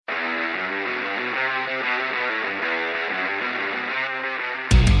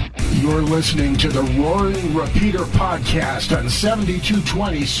You're listening to the Roaring Repeater podcast on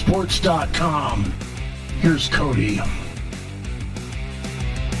 7220sports.com. Here's Cody. All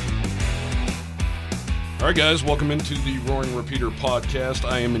right, guys, welcome into the Roaring Repeater podcast.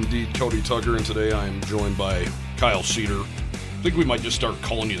 I am indeed Cody Tucker, and today I am joined by Kyle Cedar. I think we might just start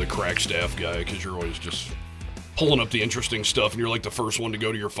calling you the crack staff guy because you're always just pulling up the interesting stuff, and you're like the first one to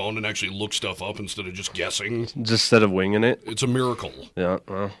go to your phone and actually look stuff up instead of just guessing. Just instead of winging it. It's a miracle. Yeah.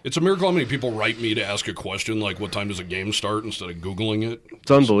 Well, it's a miracle how many people write me to ask a question, like what time does a game start, instead of Googling it. It's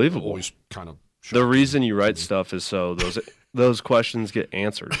unbelievable. Always kind of the reason you write stuff is so those questions get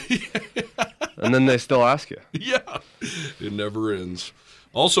answered. And then they still ask you. Yeah. It never ends.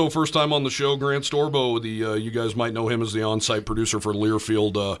 Also, first time on the show, Grant Storbo. You guys might know him as the on-site producer for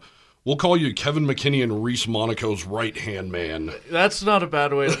Learfield. We'll call you Kevin McKinney and Reese Monaco's right-hand man. That's not a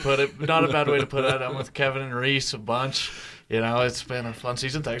bad way to put it. Not a bad way to put it. I'm with Kevin and Reese a bunch. You know, it's been a fun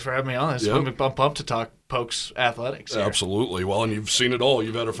season. Thanks for having me on. It's been a bump to talk Pokes athletics here. Absolutely. Well, and you've seen it all.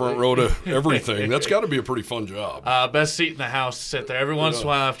 You've had a front row to everything. That's got to be a pretty fun job. Best seat in the house to sit there. Every once in a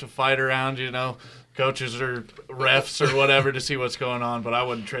while I have to fight around, coaches or refs or whatever to see what's going on, but I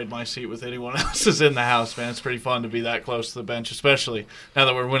wouldn't trade my seat with anyone else's in the house, man. It's pretty fun to be that close to the bench, especially now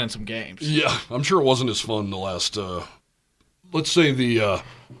that we're winning some games. Yeah, I'm sure it wasn't as fun the last, let's say the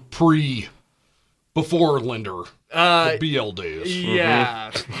before Linder, the BL days.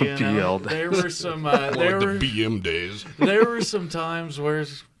 Yeah. BL days. There were some the BM days. There were some times where,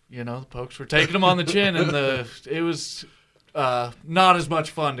 the Pokes were taking them on the chin, and it was not as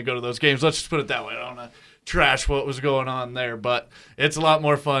much fun to go to those games. Let's just put it that way. I don't want to trash what was going on there, but it's a lot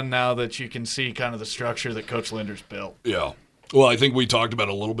more fun now that you can see kind of the structure that Coach Linder's built. Yeah. Well, I think we talked about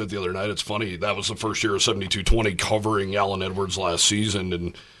it a little bit the other night. It's funny. That was the first year of 7220 covering Allen Edwards last season,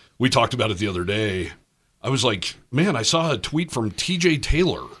 and we talked about it the other day. I was like, man, I saw a tweet from T.J.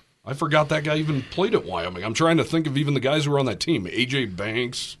 Taylor. I forgot that guy even played at Wyoming. I'm trying to think of even the guys who were on that team. A.J.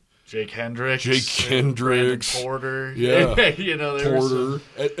 Banks. Jake Hendricks. Brandon Porter. Yeah. Porter.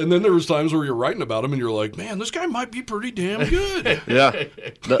 And then there was times where you're writing about him and you're like, man, this guy might be pretty damn good. Yeah.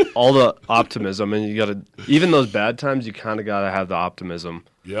 All the optimism, and you got to, even those bad times, you kind of got to have the optimism.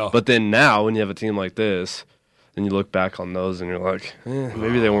 Yeah. But then now, when you have a team like this, and you look back on those and you're like,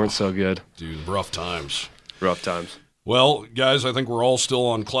 maybe they weren't so good. Dude, rough times. Rough times. Well, guys, I think we're all still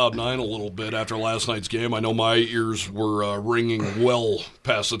on cloud nine a little bit after last night's game. I know my ears were ringing well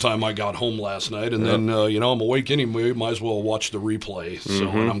past the time I got home last night. And then, I'm awake anyway. Might as well watch the replay. So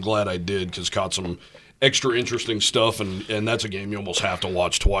and I'm glad I did because caught some extra interesting stuff. And that's a game you almost have to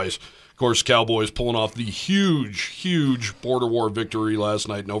watch twice. Of course, Cowboys pulling off the huge border war victory last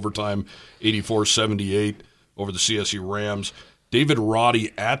night in overtime, 84-78 over the CSU Rams. David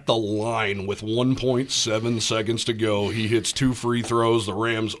Roddy at the line with 1.7 seconds to go. He hits 2 free throws. The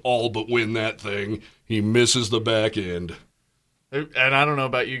Rams all but win that thing. He misses the back end. And I don't know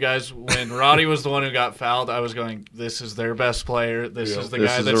about you guys. When Roddy was the one who got fouled, I was going, this is their best player. This is the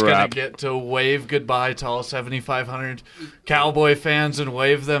guy that's going to get to wave goodbye to all 7,500 Cowboy fans and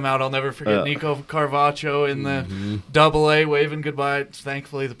wave them out. I'll never forget Nico Carvacho in the AA waving goodbye.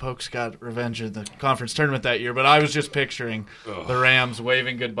 Thankfully, the Pokes got revenge in the conference tournament that year. But I was just picturing the Rams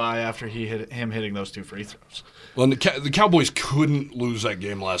waving goodbye after him hitting those 2 free throws. Well, and the Cowboys couldn't lose that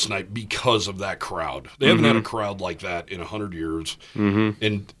game last night because of that crowd. They haven't had a crowd like that in 100 years.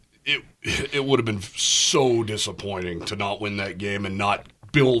 And it would have been so disappointing to not win that game and not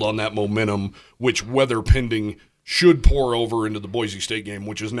build on that momentum, which, weather pending, should pour over into the Boise State game,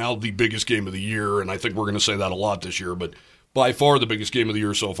 which is now the biggest game of the year. And I think we're going to say that a lot this year. But by far the biggest game of the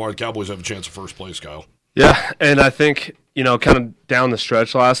year so far. The Cowboys have a chance of first place, Kyle. Yeah, and I think, kind of down the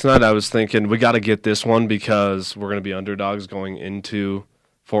stretch last night, I was thinking we got to get this one because we're going to be underdogs going into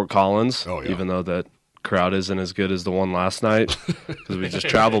Fort Collins, even though that crowd isn't as good as the one last night because we just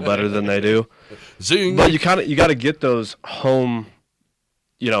travel better than they do. Zing. But you got to get those home,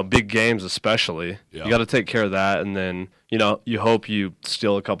 big games especially. Yeah. You got to take care of that, and then, you hope you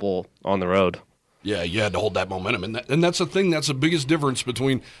steal a couple on the road. Yeah, you had to hold that momentum. And that's the thing. That's the biggest difference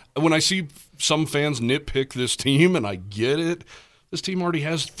between when I see some fans nitpick this team, and I get it, this team already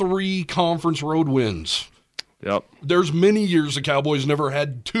has 3 conference road wins. Yep. There's many years the Cowboys never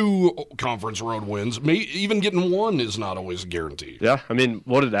had 2 conference road wins. Even getting 1 is not always a guarantee. Yeah, I mean,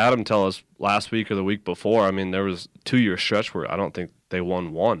 what did Adam tell us last week or the week before? I mean, there was a 2-year stretch where I don't think they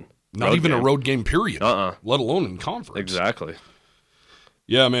won 1. Not even a road game, period. Let alone in conference. Exactly.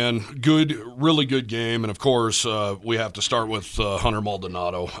 Yeah, man, really good game. And, of course, we have to start with Hunter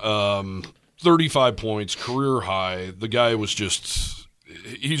Maldonado. 35 points, career high. The guy was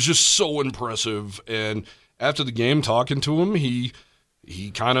he's just so impressive. And after the game, talking to him, he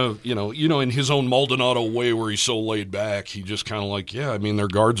he kind of, in his own Maldonado way where he's so laid back, he just kind of like, yeah, I mean, their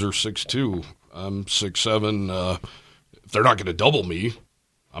guards are 6'2". I'm 6'7". If they're not going to double me,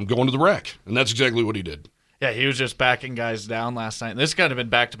 I'm going to the rack. And that's exactly what he did. Yeah, he was just backing guys down last night. And this kind of been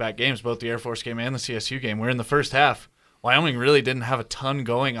back-to-back games, both the Air Force game and the CSU game, where in the first half, Wyoming really didn't have a ton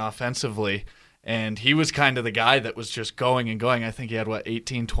going offensively. And he was kind of the guy that was just going and going. I think he had,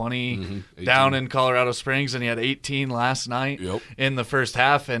 18, 20 down in Colorado Springs, and he had 18 last night in the first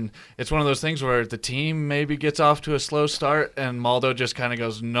half. And it's one of those things where the team maybe gets off to a slow start, and Maldo just kind of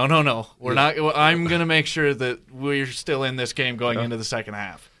goes, no, we're not. I'm going to make sure that we're still in this game going into the second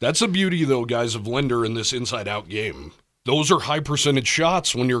half. That's the beauty, though, guys, of Linder in this inside-out game. Those are high-percentage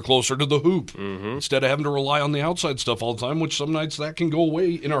shots when you're closer to the hoop, instead of having to rely on the outside stuff all the time, which some nights that can go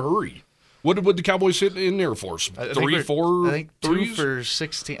away in a hurry. What did the Cowboys hit in Air Force? 3, 4 I think 2 threes? for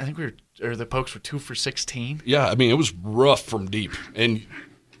 16. I think the Pokes were 2 for 16. Yeah, I mean, it was rough from deep. And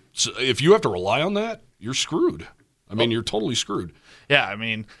so if you have to rely on that, you're screwed. I mean, you're totally screwed. Yeah, I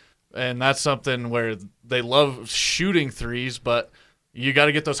mean, and that's something where they love shooting threes, but you got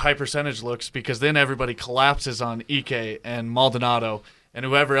to get those high percentage looks because then everybody collapses on Ike and Maldonado. And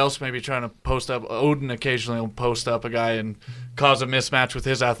whoever else may be trying to post up, Odin occasionally will post up a guy and cause a mismatch with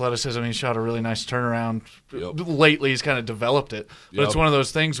his athleticism. He shot a really nice turnaround. Lately, he's kind of developed it. But it's one of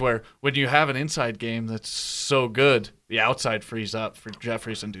those things where when you have an inside game that's so good, the outside frees up for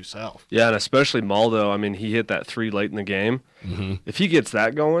Jeffries and Dussel. Yeah, and especially Maldo. I mean, he hit that 3 late in the game. If he gets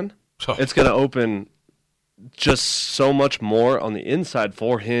that going, it's going to open just so much more on the inside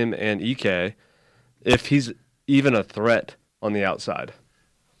for him and Ike if he's even a threat on the outside.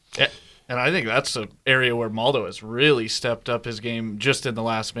 Yeah, and I think that's an area where Maldo has really stepped up his game just in the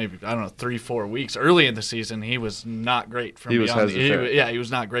last maybe 3-4 weeks. Early in the season, he was not great from beyond he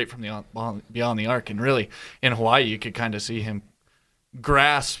was not great from beyond the arc. And really, in Hawaii, you could kind of see him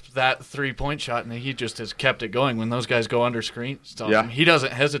grasp that 3-point shot, and he just has kept it going. When those guys go under screen, he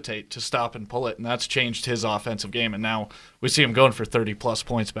doesn't hesitate to stop and pull it, and that's changed his offensive game. And now we see him going for 30-plus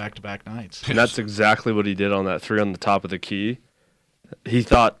points back-to-back nights. And that's exactly what he did on that 3 on the top of the key. He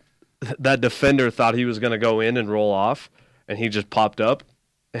thought that defender thought he was going to go in and roll off, and he just popped up,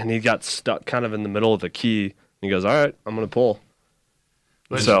 and he got stuck kind of in the middle of the key. And he goes, all right, I'm going to pull.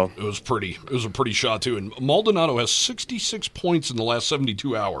 So it was pretty. It was a pretty shot too. And Maldonado has 66 points in the last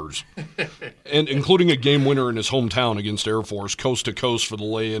 72 hours, and including a game winner in his hometown against Air Force, coast to coast for the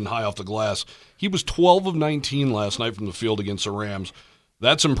lay-in, high off the glass. He was 12 of 19 last night from the field against the Rams.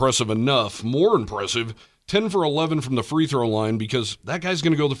 That's impressive enough. More impressive, 10 for 11 from the free throw line, because that guy's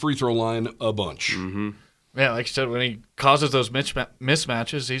going to go to the free throw line a bunch. Yeah, like you said, when he causes those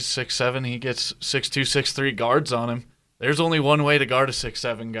mismatches, he's 6'7", he gets 6'2", 6'3" guards on him. There's only one way to guard a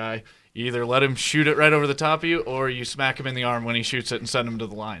 6'7" guy. You either let him shoot it right over the top of you, or you smack him in the arm when he shoots it and send him to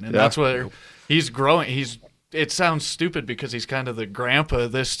the line. And that's where he's growing. It sounds stupid because he's kind of the grandpa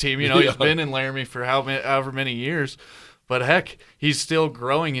of this team. He's been in Laramie for however many years. But, heck, he's still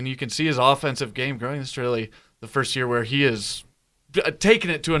growing, and you can see his offensive game growing. This is really the first year where he is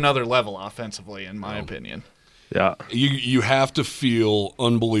taking it to another level offensively, in my opinion. Yeah. You have to feel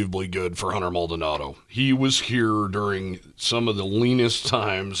unbelievably good for Hunter Maldonado. He was here during some of the leanest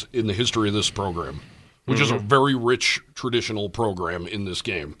times in the history of this program, which is a very rich traditional program in this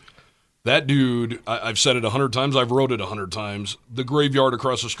game. That dude, I've said it 100 times, I've wrote it 100 times, the graveyard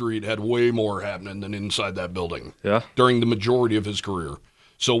across the street had way more happening than inside that building during the majority of his career.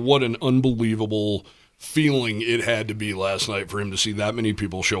 So what an unbelievable feeling it had to be last night for him to see that many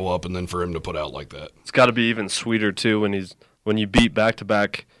people show up and then for him to put out like that. It's got to be even sweeter too when you beat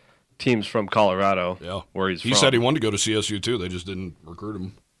back-to-back teams from Colorado, where he's from. He said he wanted to go to CSU too. They just didn't recruit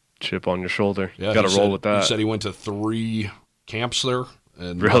him. Chip on your shoulder. Yeah, got to roll with that. He said he went to 3 camps there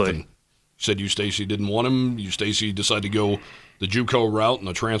and really nothing. He said Stacy didn't want him. Stacy decided to go the JUCO route and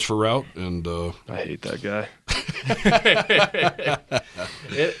the transfer route, and I hate that guy.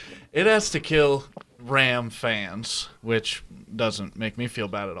 It has to kill Ram fans, which doesn't make me feel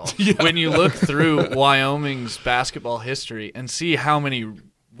bad at all. When you look through Wyoming's basketball history and see how many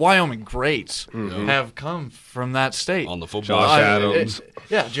Wyoming greats have come from that state. On the football Josh Adams.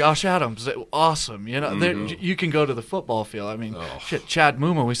 Josh Adams. Awesome. You can go to the football field. I mean, Chad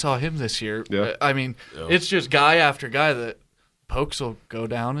Muma, we saw him this year. Yeah. I mean, it's just guy after guy that Pokes will go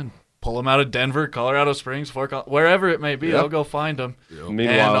down and pull him out of Denver, Colorado Springs, wherever it may be. They'll go find him.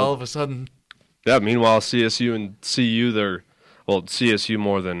 And all of a sudden... Yeah, meanwhile, CSU and CU, CSU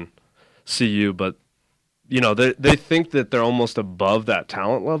more than CU, but, they think that they're almost above that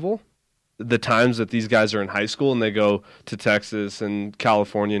talent level. The times that these guys are in high school and they go to Texas and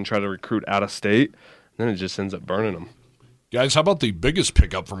California and try to recruit out of state, then it just ends up burning them. Guys, how about the biggest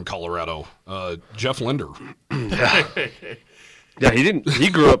pickup from Colorado, Jeff Linder? Yeah, he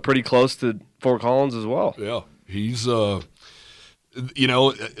grew up pretty close to Fort Collins as well. Yeah, he's I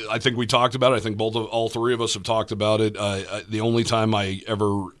think we talked about it. I think all three of us have talked about it. The only time I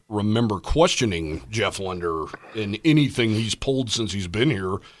ever remember questioning Jeff Linder in anything he's pulled since he's been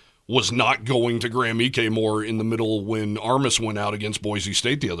here was not going to Graham Ike more in the middle when Armas went out against Boise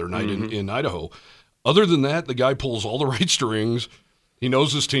State the other night in Idaho. Other than that, the guy pulls all the right strings. He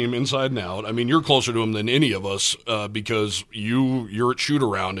knows his team inside and out. I mean, you're closer to him than any of us because you're at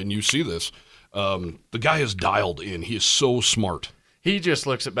shoot-around and you see this. The guy is dialed in. He is so smart. He just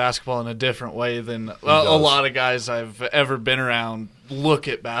looks at basketball in a different way than a lot of guys I've ever been around look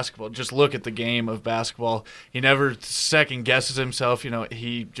at basketball. Just look at the game of basketball. He never second-guesses himself.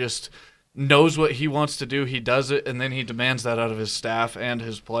 He just knows what he wants to do, he does it, and then he demands that out of his staff and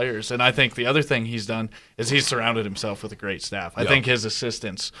his players. And I think the other thing he's done is he's surrounded himself with a great staff. I think his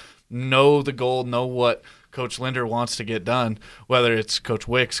assistants know the goal, know what Coach Linder wants to get done, whether it's Coach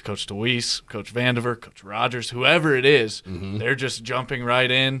Wicks, Coach DeWeese, Coach Vandiver, Coach Rogers, whoever it is, they're just jumping right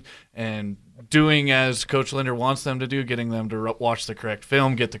in and doing as Coach Linder wants them to do, getting them to watch the correct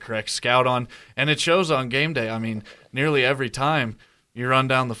film, get the correct scout on, and it shows on game day. I mean, nearly every time you run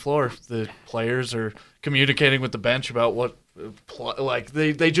down the floor, the players are communicating with the bench about what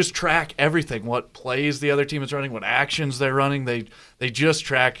they just track everything, what plays the other team is running, what actions they're running. They just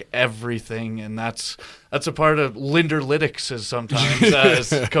track everything, and that's a part of Linderlytics, as sometimes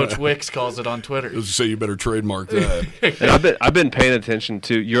as Coach Wicks calls it on Twitter. I was to say you better trademark that. And I've been paying attention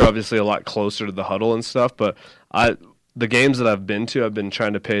to. You're obviously a lot closer to the huddle and stuff, but the games that I've been to, I've been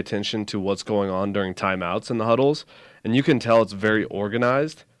trying to pay attention to what's going on during timeouts in the huddles. And you can tell it's very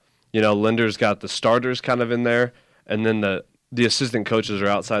organized. Linder's got the starters kind of in there, and then the assistant coaches are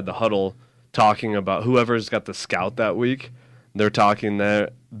outside the huddle talking about whoever's got the scout that week. They're talking there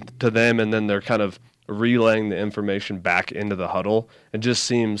to them, and then they're kind of relaying the information back into the huddle. It just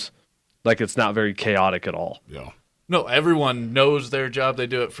seems like it's not very chaotic at all. Yeah. No, everyone knows their job. They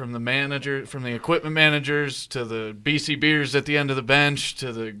do it from the equipment managers to the BC Beers at the end of the bench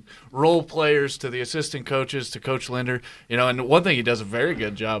to the role players to the assistant coaches to Coach Linder. And one thing he does a very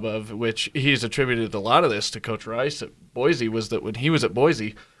good job of, which he's attributed a lot of this to Coach Rice at Boise, was that when he was at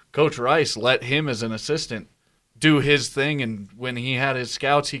Boise, Coach Rice let him as an assistant do his thing, and when he had his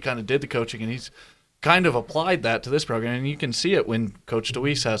scouts, he kind of did the coaching, and he's kind of applied that to this program. And you can see it when Coach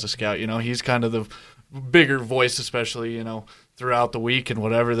DeWeese has a scout. He's kind of the bigger voice, especially throughout the week and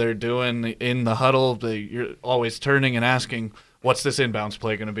whatever they're doing in the huddle. You're always turning and asking, what's this inbounds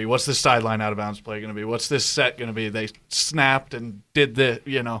play going to be? What's this sideline out of bounds play going to be? What's this set going to be? They snapped and did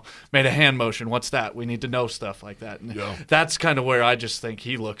made a hand motion. What's that? We need to know stuff like that. And that's kind of where I just think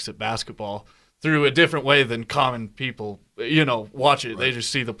he looks at basketball through a different way than common people, watch it. Right. They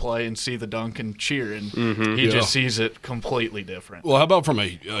just see the play and see the dunk and cheer, and he just sees it completely different. Well, how about from a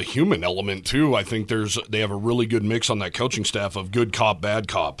human element, too? I think they have a really good mix on that coaching staff of good cop, bad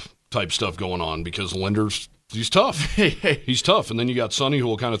cop type stuff going on, because Linder's, he's tough. He's tough. And then you got Sonny, who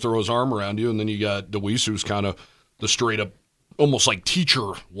will kind of throw his arm around you, and then you got DeWeese, who's kind of the straight-up, almost like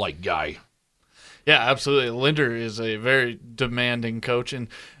teacher-like guy. Yeah, absolutely. Linder is a very demanding coach, and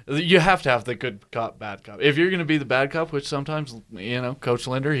you have to have the good cop, bad cop. If you're going to be the bad cop, which sometimes, Coach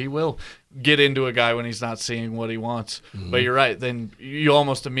Linder, he will get into a guy when he's not seeing what he wants. Mm-hmm. But you're right. Then you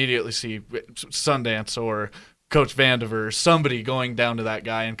almost immediately see Sundance or Coach Vandiver or somebody going down to that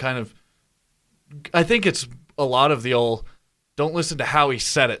guy and kind of – I think it's a lot of the old – don't listen to how he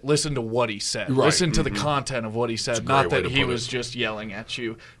said it. Listen to what he said. Right. Listen to the content of what he said. Not that he was just yelling at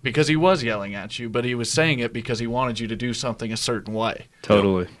you, because he was yelling at you, but he was saying it because he wanted you to do something a certain way.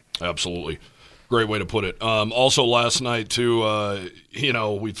 Totally. Yep. Absolutely. Great way to put it. Also last night, too, I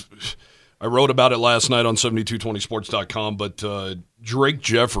wrote about it last night on 7220sports.com, but Drake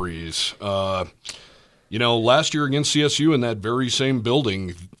Jeffries, last year against CSU in that very same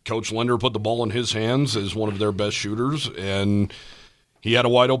building, Coach Linder put the ball in his hands as one of their best shooters, and he had a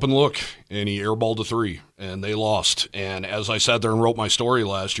wide-open look, and he airballed a three, and they lost. And as I sat there and wrote my story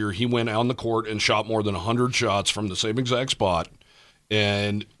last year, he went on the court and shot more than 100 shots from the same exact spot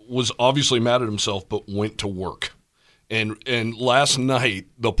and was obviously mad at himself, but went to work. And last night,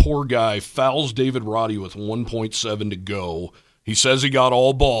 the poor guy fouls David Roddy with 1.7 to go. He says he got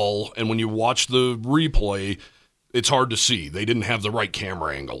all ball, and when you watch the replay, it's hard to see. They didn't have the right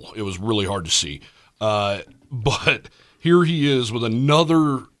camera angle. It was really hard to see. But here he is with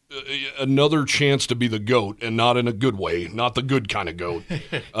another chance to be the GOAT, and not in a good way, not the good kind of GOAT.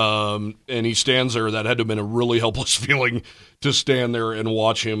 And he stands there. That had to have been a really helpless feeling to stand there and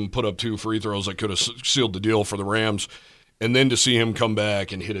watch him put up two free throws that could have sealed the deal for the Rams. And then to see him come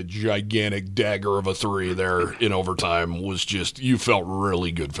back and hit a gigantic dagger of a 3 there in overtime was just, you felt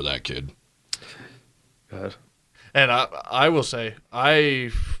really good for that kid. Good. And I will say, I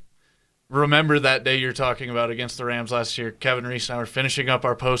remember that day you're talking about against the Rams last year. Kevin Reese and I were finishing up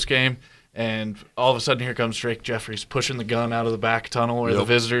our post game, and all of a sudden here comes Drake Jeffries pushing the gun out of the back tunnel where the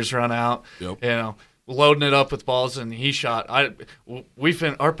visitors run out. Loading it up with balls, and he shot.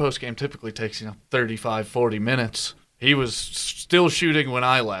 Our post game typically takes 35, 40 minutes. He was still shooting when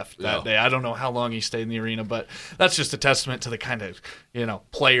I left that day. I don't know how long he stayed in the arena, but that's just a testament to the kind of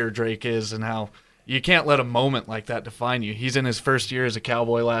player Drake is, and how you can't let a moment like that define you. He's in his first year as a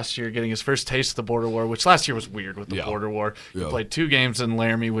Cowboy last year, getting his first taste of the border war, which last year was weird with the border war. He played 2 games in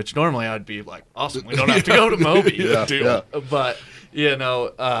Laramie, which normally I'd be like, awesome, we don't have to go to Moby. But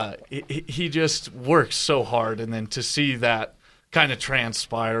he just works so hard, and then to see that kind of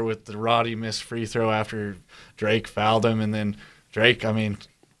transpire with the Roddy missed free throw after Drake fouled him, and then Drake, I mean,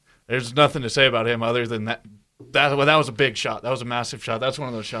 there's nothing to say about him other than that was a big shot. That was a massive shot. That's one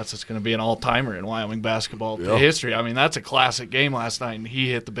of those shots that's going to be an all-timer in Wyoming basketball history. I mean, that's a classic game last night, and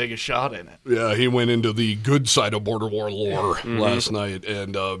he hit the biggest shot in it. Yeah, he went into the good side of border war lore last night,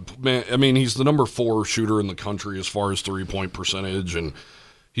 and man, I mean, he's the number 4 shooter in the country as far as 3-point percentage, and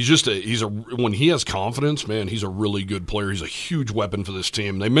he's when he has confidence, man, he's a really good player. He's a huge weapon for this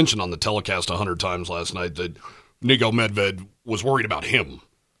team. They mentioned on the telecast 100 times last night that Niko Medved was worried about him.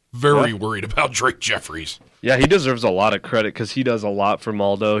 Very worried about Drake Jeffries. Yeah, he deserves a lot of credit because he does a lot for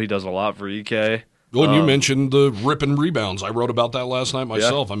Maldo. He does a lot for EK. Well, and you mentioned the ripping rebounds. I wrote about that last night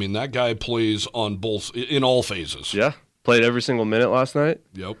myself. I mean, that guy plays in all phases. Yeah, played every single minute last night.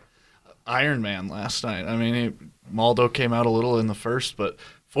 Yep. Iron Man last night. I mean, Maldo came out a little in the first, but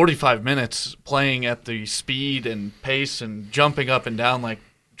 45 minutes playing at the speed and pace and jumping up and down like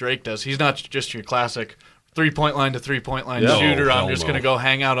Drake does. He's not just your classic 3-point line to 3-point line shooter. I'm just going to go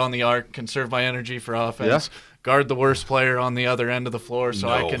hang out on the arc, conserve my energy for offense, guard the worst player on the other end of the floor so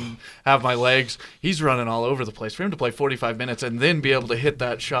I can have my legs. He's running all over the place. For him to play 45 minutes and then be able to hit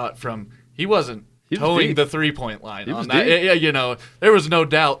that shot he wasn't towing the 3-point line on that. There was no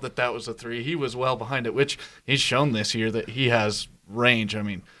doubt that was a 3. He was well behind it, which he's shown this year that he has range. I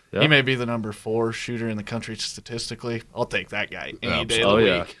mean, he may be the number 4 shooter in the country statistically. I'll take that guy any day of the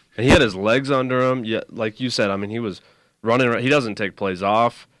week. And he had his legs under him. Yeah, like you said, I mean, he was running around. He doesn't take plays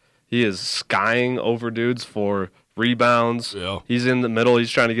off. He is skying over dudes for rebounds. Yeah. He's in the middle.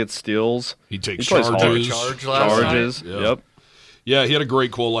 He's trying to get steals. He takes charges. Charges. Yep. Yeah, he had a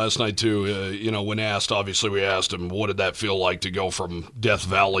great quote last night, too. When asked, obviously we asked him, what did that feel like to go from Death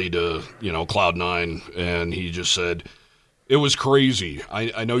Valley to, Cloud 9? And he just said, it was crazy.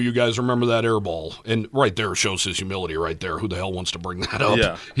 I know you guys remember that air ball. And right there shows his humility right there. Who the hell wants to bring that up?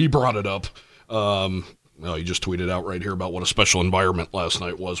 Yeah. He brought it up. He just tweeted out right here about what a special environment last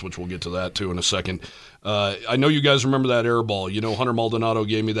night was, which we'll get to that, too, in a second. I know you guys remember that air ball. Hunter Maldonado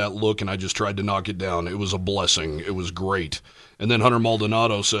gave me that look, and I just tried to knock it down. It was a blessing. It was great. And then Hunter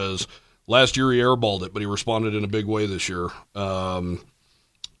Maldonado says, last year he airballed it, but he responded in a big way this year.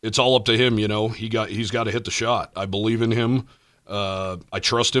 It's all up to him, He's got to hit the shot. I believe in him. I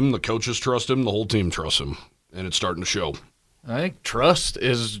trust him. The coaches trust him. The whole team trusts him, and it's starting to show. I think trust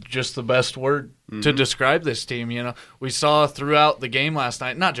is just the best word to describe this team. We saw throughout the game last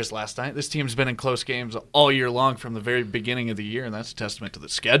night, not just last night, this team's been in close games all year long from the very beginning of the year, and that's a testament to the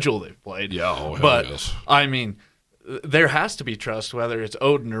schedule they've played. Yeah, but yes. I mean, there has to be trust, whether it's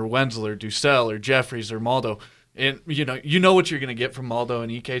Oden or Wenzel or Dussel or Jeffries or Maldo. And you know what you're going to get from Maldo and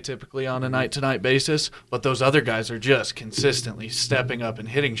EK typically on a night-to-night basis, but those other guys are just consistently stepping up and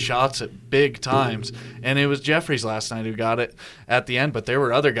hitting shots at big times. And it was Jeffries last night who got it at the end, but there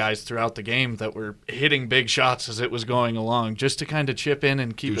were other guys throughout the game that were hitting big shots as it was going along, just to kind of chip in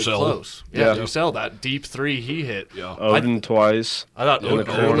and keep it close. Yeah, Dussel, that deep 3 he hit. Yeah. Odin twice. I thought Odin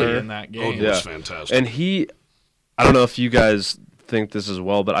early in that game. Odin was fantastic. And I don't know if you guys think this as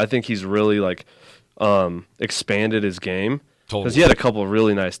well, but I think he's really expanded his game because he had a couple of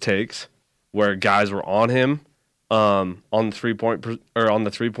really nice takes where guys were on him on the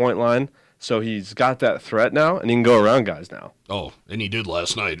 3-point line. So he's got that threat now, and he can go around guys now. Oh, and he did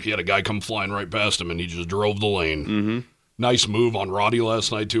last night. He had a guy come flying right past him, and he just drove the lane. Mm-hmm. Nice move on Roddy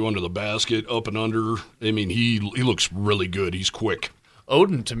last night too, under the basket, up and under. I mean, he looks really good. He's quick.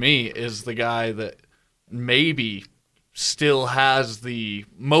 Odin to me is the guy that maybe still has the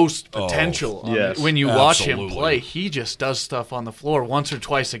most potential. Yes, when you watch him play, he just does stuff on the floor once or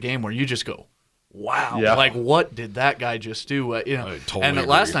twice a game where you just go, wow, like what did that guy just do? And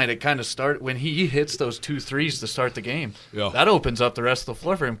last night it kind of started when he hits those 2 threes to start the game. Yeah. That opens up the rest of the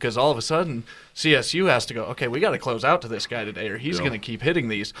floor for him because all of a sudden CSU has to go, okay, we got to close out to this guy today or he's going to keep hitting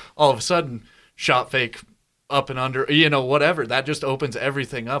these. All of a sudden, shot fake up and under, whatever. That just opens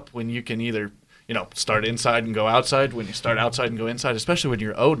everything up when you can either start inside and go outside, when you start outside and go inside, especially when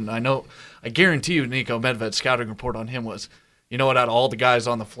you're Odin. I guarantee you Nico Medved's scouting report on him was, out of all the guys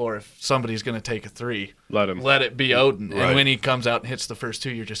on the floor, if somebody's going to take a 3, let it be Odin. Right. And when he comes out and hits the first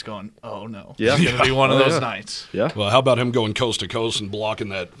 2, you're just going, oh, no. Yeah. It's going to be one of those nights. Yeah. Well, how about him going coast to coast and blocking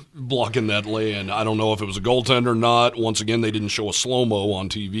that lay-in? I don't know if it was a goaltender or not. Once again, they didn't show a slow-mo on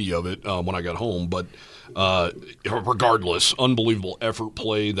TV of it when I got home. But regardless, unbelievable effort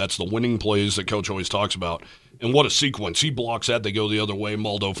play. That's the winning plays that Coach always talks about. And what a sequence. He blocks that. They go the other way.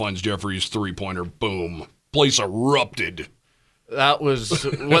 Maldo finds Jeffries' three-pointer. Boom. Place erupted. That was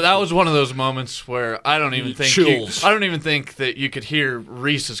one of those moments where I don't even think that you could hear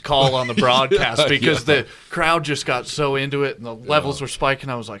Reese's call on the broadcast because the crowd just got so into it and the levels were spiking.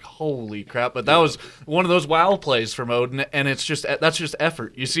 I was like, holy crap! But that was one of those wow plays from Odin, and that's just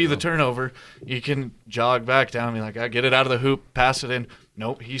effort. You see the turnover, you can jog back down and be like, I get it out of the hoop, pass it in.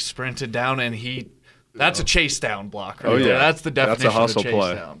 Nope, he sprinted down and that's a chase down block right there. That's the definition of a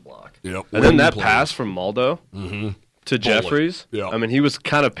chase down block. Yep. And then that pass from Maldo. Mm-hmm. To Jeffries, I mean, he was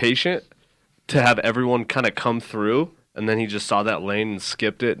kind of patient to have everyone kind of come through, and then he just saw that lane and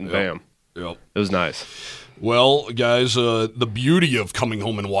skipped it, and bam. Yep. It was nice. Well, guys, the beauty of coming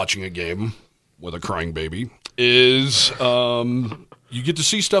home and watching a game with a crying baby is you get to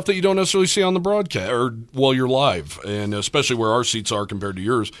see stuff that you don't necessarily see on the broadcast or while you're live, and especially where our seats are compared to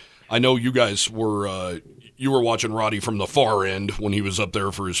yours. I know you guys were watching Roddy from the far end when he was up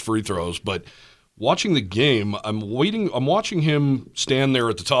there for his free throws, but watching the game, I'm watching him stand there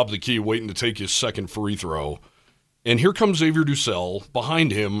at the top of the key waiting to take his second free throw. And here comes Xavier Dussel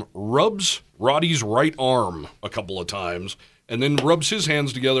behind him, rubs Roddy's right arm a couple of times, and then rubs his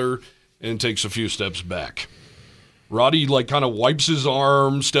hands together and takes a few steps back. Roddy kind of wipes his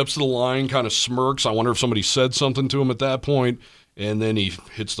arm, steps to the line, kind of smirks. I wonder if somebody said something to him at that point, and then he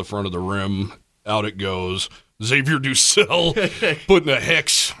hits the front of the rim. Out it goes. Xavier Dussel putting a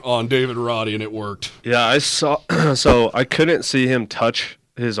hex on David Roddy, and it worked. Yeah, I saw. So I couldn't see him touch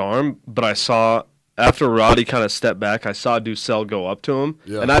his arm, but I saw after Roddy kind of stepped back, I saw Dussel go up to him,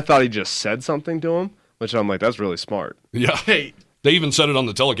 and I thought he just said something to him, which I'm like, that's really smart. Yeah, they even said it on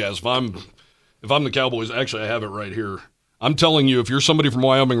the telecast. If I'm the Cowboys, actually I have it right here. I'm telling you, if you're somebody from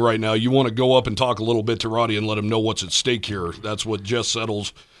Wyoming right now, you want to go up and talk a little bit to Roddy and let him know what's at stake here. That's what Jess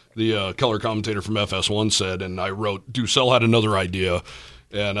Settles, the color commentator from FS1, said, and I wrote, Dussel had another idea.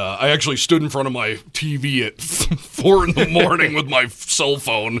 And I actually stood in front of my TV at 4 in the morning with my cell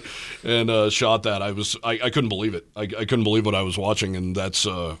phone and shot that. I couldn't believe it. I couldn't believe what I was watching, and that's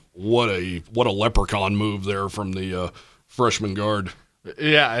what a leprechaun move there from the freshman guard.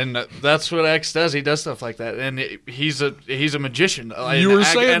 Yeah, and that's what X does. He does stuff like that, and he's a magician. You were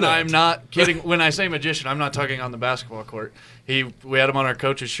saying that. And I'm not kidding. When I say magician, I'm not talking on the basketball court. We had him on our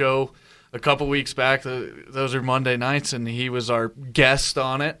coach's show a couple weeks back. Those are Monday nights, and he was our guest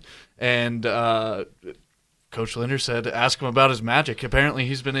on it. And Coach Linder said, ask him about his magic. Apparently,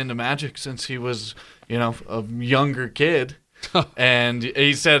 he's been into magic since he was, a younger kid. And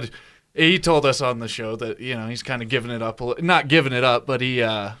he said... He told us on the show that, he's kind of giving it up. Not giving it up, but he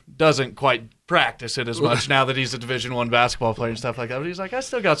doesn't quite practice it as much now that he's a Division I basketball player and stuff like that. But he's like, I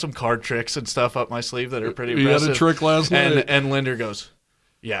still got some card tricks and stuff up my sleeve that are pretty impressive. He had a trick last night. And Linder goes,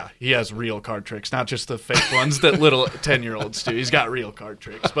 yeah, he has real card tricks, not just the fake ones that little 10-year-olds do. He's got real card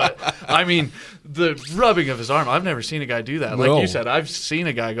tricks. But, I mean, the rubbing of his arm, I've never seen a guy do that. Like you said, I've seen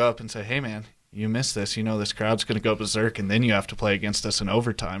a guy go up and say, hey, man, you missed this. This crowd's going to go berserk, and then you have to play against us in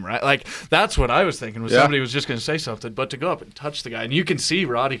overtime, right? Like, that's what I was thinking, somebody was just going to say something. But to go up and touch the guy, and you can see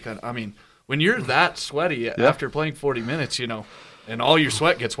Roddy when you're that sweaty after playing 40 minutes, and all your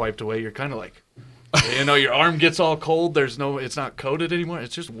sweat gets wiped away, you're kind of like, your arm gets all cold. It's not coated anymore.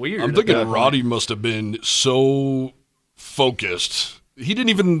 It's just weird. I'm thinking Roddy must have been so focused. He didn't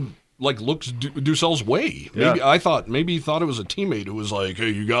even look Dussel's way. Maybe he thought it was a teammate who was like,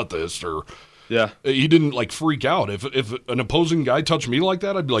 hey, you got this, or... Yeah, he didn't freak out. If an opposing guy touched me like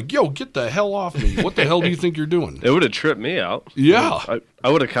that, I'd be like, "Yo, get the hell off me! What the hell do you think you're doing?" It would have tripped me out. Yeah, I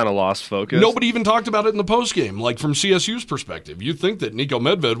would have kind of lost focus. Nobody even talked about it in the post game. From CSU's perspective, you'd think that Nico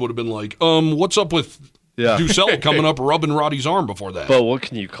Medved would have been like, "What's up with Dussel coming up rubbing Roddy's arm before that?" But what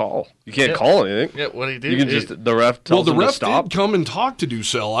can you call? You can't call anything. Yeah, what he did? You can just the ref tells him to stop. The ref did come and talk to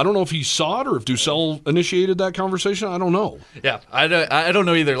Dussel. I don't know if he saw it or if Dussel initiated that conversation. I don't know. Yeah, I don't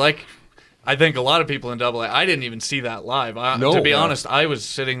know either. I think a lot of people in Double-A, I didn't even see that live. To be honest, I was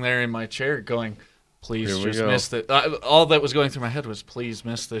sitting there in my chair going, please just miss it. All that was going through my head was, please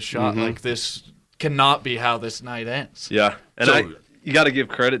miss this shot. Like, this cannot be how this night ends. Yeah. And you got to give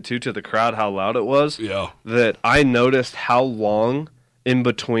credit, too, to the crowd, how loud it was. Yeah. That I noticed how long in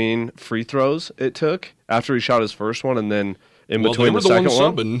between free throws it took after he shot his first one and then in between the second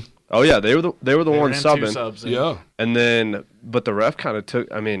one. Subbing. Oh, yeah. They were the ones subbing. Subs yeah. And then, but the ref kind of took,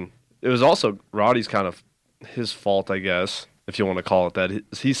 I mean, it was also Roddy's kind of his fault, I guess, if you want to call it that.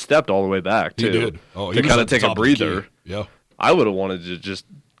 He stepped all the way back, too. He did. Oh, to kind of take a breather. Yeah. I would have wanted to just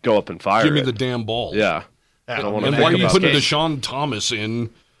go up and fire Give me the damn ball. Yeah. And why are you putting Deshaun Thomas in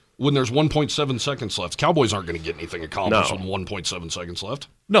when there's 1.7 seconds left? Cowboys aren't going to get anything accomplished with 1.7 seconds left.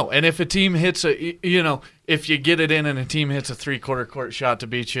 No, and if a team hits if you get it in and a team hits a three-quarter court shot to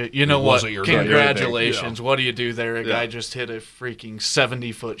beat you, you know what? Congratulations. Yeah. What do you do there? A guy just hit a freaking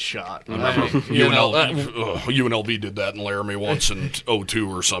 70-foot shot. UNLV did that in Laramie once in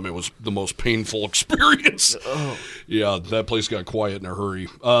 2002 or something. It was the most painful experience. Yeah, that place got quiet in a hurry.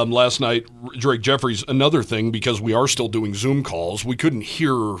 Last night, Drake Jeffries, another thing, because we are still doing Zoom calls, we couldn't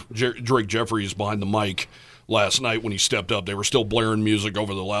hear Drake Jeffries behind the mic last night when he stepped up. They were still blaring music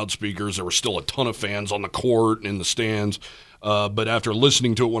over the loudspeakers. There were still a ton of fans on the court and in the stands. But after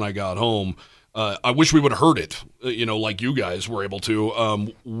listening to it when I got home, I wish we would have heard it, like you guys were able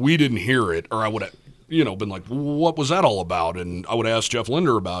to. We didn't hear it, or I would have, been like, what was that all about? And I would have asked Jeff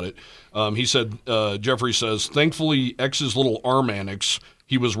Linder about it. He said, Jeffrey says, thankfully, X's little arm annex,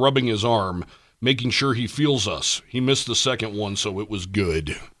 he was rubbing his arm, making sure he feels us. He missed the second one, so it was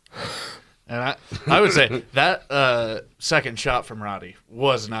good. And I would say that second shot from Roddy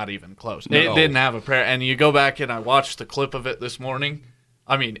was not even close. No. It didn't have a prayer. And you go back and I watched the clip of it this morning.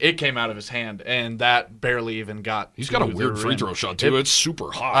 I mean, it came out of his hand, and that barely even got. He's got a weird free throw shot too. It's super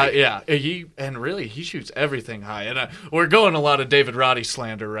high. Yeah, he shoots everything high. And we're going a lot of David Roddy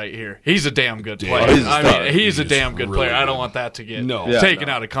slander right here. He's a damn good player. He's a damn good player. I don't want that to get taken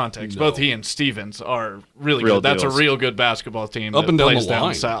out of context. Both he and Stevens are really good. That's a real good basketball team up and down plays the line.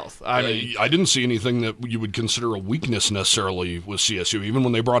 Down south. I mean, I didn't see anything that you would consider a weakness necessarily with CSU. Even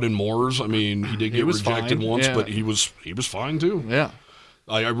when they brought in Moores, I mean, he did get rejected once, but he was fine too. Yeah.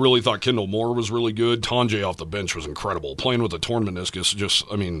 I really thought Kendall Moore was really good. Tonje off the bench was incredible. Playing with a torn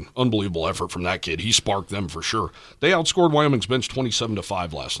meniscus, unbelievable effort from that kid. He sparked them for sure. They outscored Wyoming's bench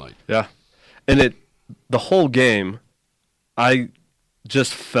 27-5 last night. Yeah. And the whole game, I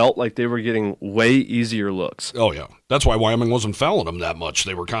just felt like they were getting way easier looks. Oh, yeah. That's why Wyoming wasn't fouling them that much.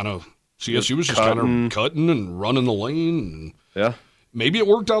 They were CSU was just kind of cutting and running the lane. Yeah. Maybe it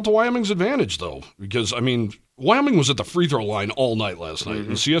worked out to Wyoming's advantage, though, because, Wyoming was at the free throw line all night last night,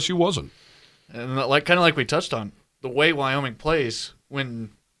 and CSU wasn't. And kind of like we touched on, the way Wyoming plays, when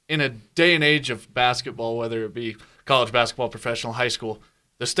in a day and age of basketball, whether it be college basketball, professional, high school,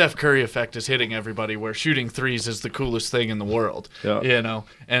 the Steph Curry effect is hitting everybody, where shooting threes is the coolest thing in the world. Yeah.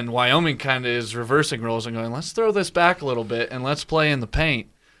 And Wyoming kind of is reversing roles and going, let's throw this back a little bit and let's play in the paint.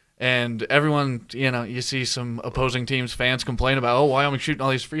 And everyone, you see some opposing teams, fans complain about, Wyoming shooting all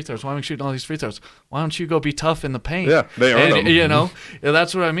these free throws. Wyoming shooting all these free throws. Why don't you go be tough in the paint? Yeah, they earn them.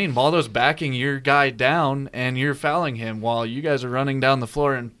 That's what I mean. Waldo's backing your guy down, and you're fouling him while you guys are running down the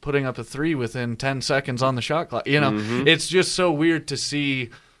floor and putting up a three within 10 seconds on the shot clock. It's just so weird to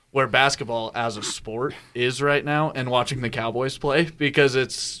see where basketball as a sport is right now and watching the Cowboys play, because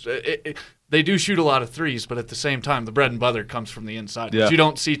they do shoot a lot of threes, but at the same time, the bread and butter comes from the inside. Yeah. You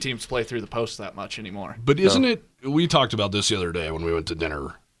don't see teams play through the post that much anymore. But isn't it, we talked about this the other day when we went to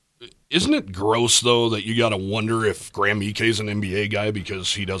dinner, isn't it gross, though, that you got to wonder if Graham Ike is an NBA guy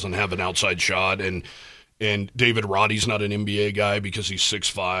because he doesn't have an outside shot, and David Roddy's not an NBA guy because he's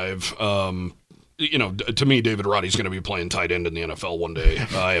 6'5"? To me, David Roddy's going to be playing tight end in the NFL one day.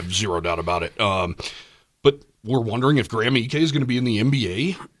 I have zero doubt about it. But we're wondering if Graham Ike is going to be in the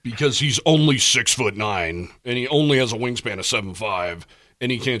NBA because he's only 6'9" and he only has a wingspan of 7'5",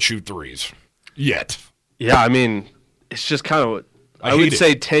 and he can't shoot threes yet. Yeah, it's just kind of. I would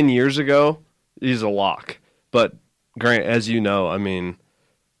say 10 years ago, he's a lock. But Grant, as you know,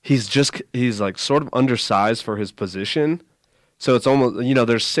 he's like sort of undersized for his position. So it's almost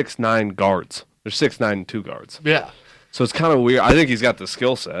there's 6'9" guards. There's 6'9" and 2 guards. Yeah. So it's kind of weird. I think he's got the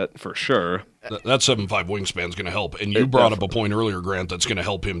skill set for sure. That 7'5" wingspan is going to help. And you brought up a point earlier, Grant, that's going to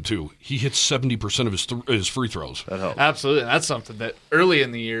help him too. He hits 70% of his free throws. That helps. Absolutely. That's something that early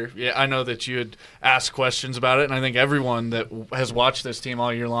in the year, I know that you had asked questions about it, and I think everyone that has watched this team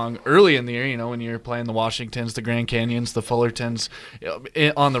all year long, early in the year, when you're playing the Washingtons, the Grand Canyons, the Fullertons,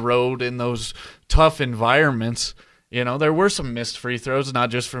 on the road in those tough environments, there were some missed free throws, not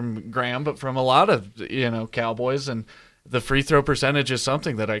just from Graham, but from a lot of, Cowboys. And the free throw percentage is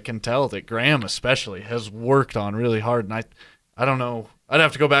something that I can tell that Graham especially has worked on really hard. And I don't know. I'd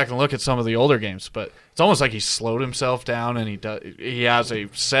have to go back and look at some of the older games, but it's almost like he slowed himself down, and he has a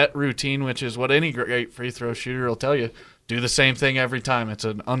set routine, which is what any great free throw shooter will tell you. Do the same thing every time. It's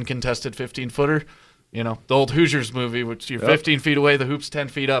an uncontested 15-footer. The old Hoosiers movie, which you're 15 feet away, the hoop's 10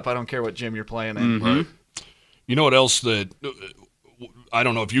 feet up. I don't care what gym you're playing in. Mm-hmm. Right. You know what else that I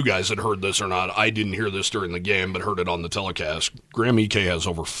don't know if you guys had heard this or not. I didn't hear this during the game, but heard it on the telecast. Graham Ike has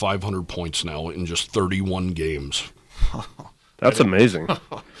over 500 points now in just 31 games. That's amazing.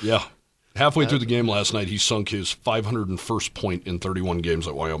 Yeah. Halfway through the game last night, he sunk his 501st point in 31 games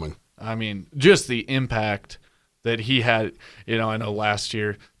at Wyoming. I mean, just the impact that he had. I know last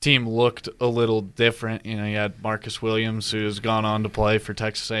year team looked a little different. You had Marcus Williams, who has gone on to play for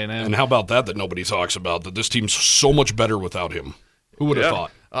Texas A&M. And how about that nobody talks about, that this team's so much better without him? Who would have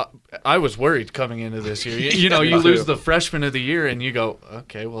thought? I was worrid coming into this year. You lose the freshman of the year, and you go,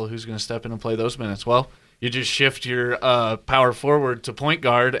 okay, well, who's going to step in and play those minutes? Well, you just shift your power forward to point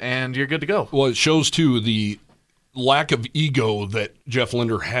guard, and you're good to go. Well, it shows, too, the lack of ego that Jeff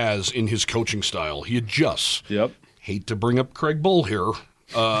Linder has in his coaching style. He adjusts. Yep. Hate to bring up Craig Bull here,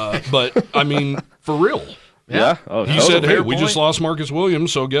 but, I mean, for real. Yeah. He said, hey, we just lost Marcus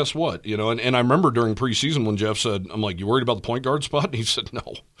Williams, so guess what? And I remember during preseason when Jeff said, I'm like, you worried about the point guard spot? And he said,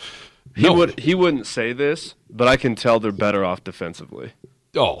 no. He wouldn't say this, but I can tell they're better off defensively.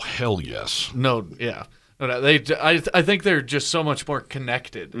 Oh, hell yes. No, yeah. I think they're just so much more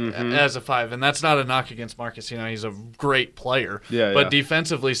connected as a five, and that's not a knock against Marcus. He's a great player, but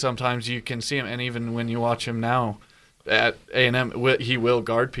defensively sometimes you can see him, and even when you watch him now at A&M, he will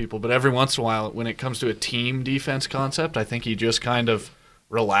guard people, but every once in a while when it comes to a team defense concept, I think he just kind of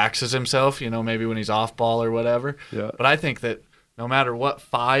relaxes himself, maybe when he's off ball or whatever. Yeah. But I think that no matter what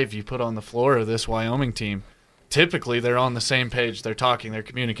five you put on the floor of this Wyoming team, typically they're on the same page. They're talking, they're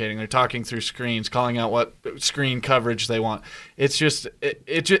communicating, they're talking through screens, calling out what screen coverage they want. It's just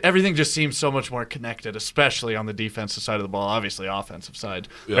everything just seems so much more connected, especially on the defensive side of the ball. Obviously, offensive side,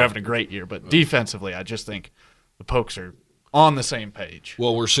 they're having a great year, but defensively, I just think the Pokes are on the same page.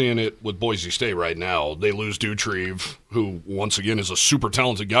 Well, we're seeing it with Boise State right now. They lose Dutrieve, who once again is a super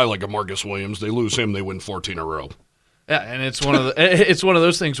talented guy like a Marcus Williams. They lose him, they win 14 in a row. Yeah, and it's one of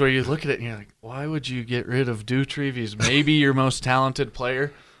those things where you look at it and you're like, why would you get rid of Dutrieve? He's maybe your most talented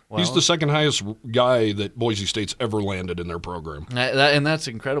player. Well, he's the second highest guy that Boise State's ever landed in their program. And that's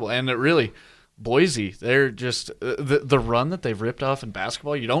incredible. And it really, Boise, they're just the run that they've ripped off in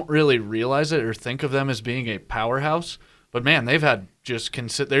basketball, you don't really realize it or think of them as being a powerhouse. But, man, they're just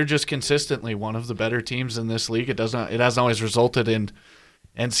consistently one of the better teams in this league. It hasn't always resulted in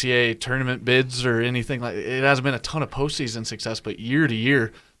NCAA tournament bids or anything like it. It hasn't been a ton of postseason success, but year to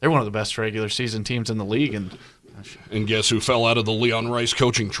year, they're one of the best regular season teams in the league. And guess who fell out of the Leon Rice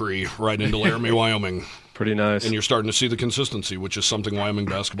coaching tree right into Laramie, Wyoming? Pretty nice. And you're starting to see the consistency, which is something Wyoming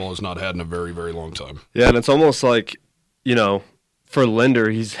basketball has not had in a very, very long time. Yeah, and it's almost like, for Linder,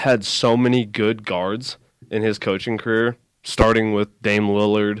 he's had so many good guards in his coaching career, starting with Dame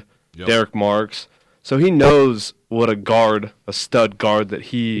Lillard, Derek Marks. So he knows what a stud guard that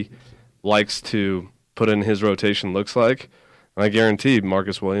he likes to put in his rotation looks like. And I guarantee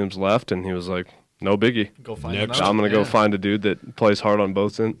Marcus Williams left, and he was like, no biggie. Go find I'm going to go find a dude that plays hard on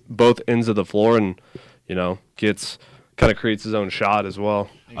both ends of the floor and, kind of creates his own shot as well.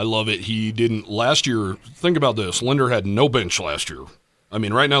 I love it. He didn't last year. Think about this. Linder had no bench last year. I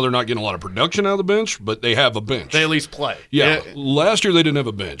mean, right now they're not getting a lot of production out of the bench, but they have a bench. They at least play. Yeah. Last year they didn't have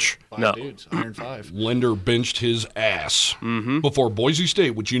a bench. Five dudes, Iron 5. Linder benched his ass before Boise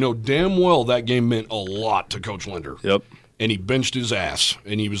State, which damn well that game meant a lot to Coach Linder. Yep. And he benched his ass.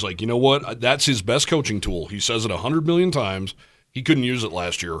 And he was like, you know what? That's his best coaching tool. He says it 100 million times. He couldn't use it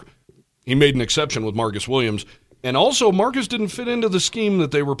last year. He made an exception with Marcus Williams. And also, Marcus didn't fit into the scheme that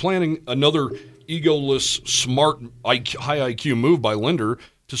they were planning, another egoless, smart, high IQ move by Linder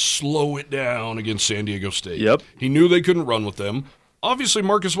to slow it down against San Diego State. Yep. He knew they couldn't run with them. Obviously,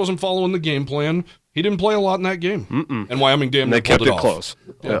 Marcus wasn't following the game plan. He didn't play a lot in that game. And Wyoming damn near pulled it off. Close.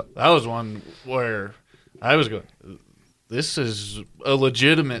 Yeah. That was one where I was going, this is a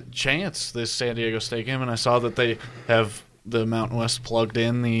legitimate chance, this San Diego State game, and I saw that they have the Mountain West plugged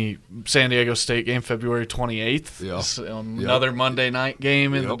in the San Diego State game February 28th. Yeah. Another Monday night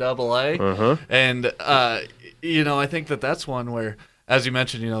game in the AA. And, I think that's one where, as you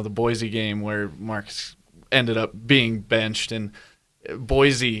mentioned, the Boise game where Marcus ended up being benched. And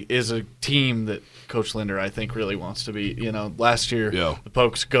Boise is a team that Coach Linder, I think, really wants to be. Last year, the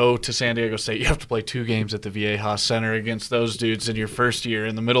Pokes go to San Diego State. You have to play 2 games at the Viejas Center against those dudes in your first year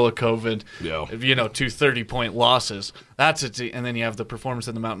in the middle of COVID. 2 30-point losses. That's and then you have the performance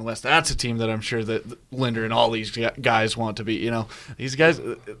in the Mountain West. That's a team that I'm sure that Linder and all these guys want to be. These guys,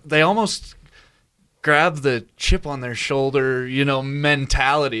 they almost grab the chip on their shoulder,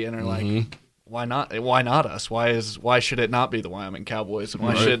 mentality, and are like, why not? Why not us? Why should it not be the Wyoming Cowboys? And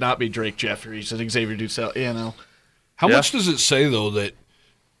why should it not be Drake Jeffries and Xavier Ducell? How much does it say though that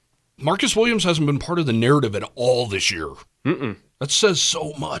Marcus Williams hasn't been part of the narrative at all this year? That says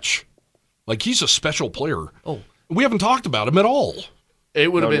so much. Like, he's a special player. Oh, we haven't talked about him at all.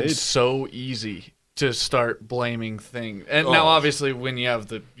 It would have been so easy to start blaming things. And now, obviously, when you have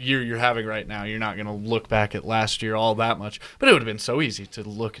the year you're having right now, you're not going to look back at last year all that much. But it would have been so easy to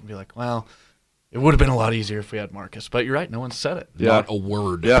look and be like, well, it would have been a lot easier if we had Marcus. But you're right, no one said it. Not a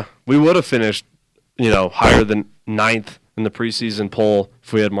word. Yeah, we would have finished, higher than 9th in the preseason poll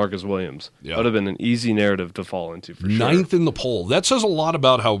if we had Marcus Williams. That would have been an easy narrative to fall into for sure. 9th in the poll. That says a lot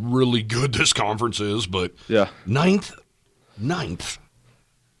about how really good this conference is, but 9th.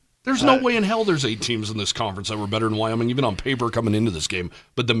 There's no way in hell there's 8 teams in this conference that were better than Wyoming, even on paper coming into this game.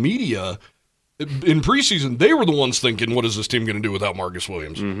 But the media, in preseason, they were the ones thinking, what is this team going to do without Marcus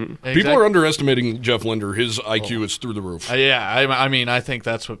Williams? Exactly. People are underestimating Jeff Linder. His IQ is through the roof. I think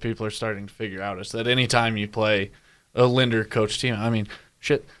that's what people are starting to figure out, is that anytime you play a Linder coach team,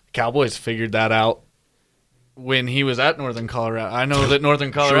 the Cowboys figured that out when he was at Northern Colorado. I know that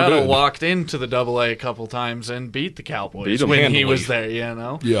Northern Colorado walked into the AA a couple times and beat the Cowboys when he was there,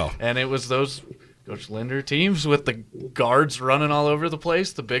 Yeah. And it was those Coach Linder teams with the guards running all over the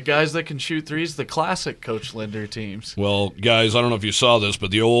place, the big guys that can shoot threes, the classic Coach Linder teams. Well, guys, I don't know if you saw this, but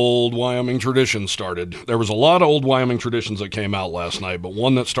the old Wyoming tradition started. There was a lot of old Wyoming traditions that came out last night, but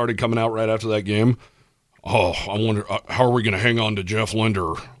one that started coming out right after that game, I wonder, how are we going to hang on to Jeff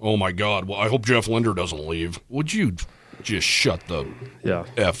Linder? Oh, my God. Well, I hope Jeff Linder doesn't leave. Would you just shut the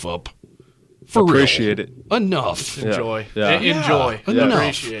F up? Appreciate it. Enough. Enjoy. Enough.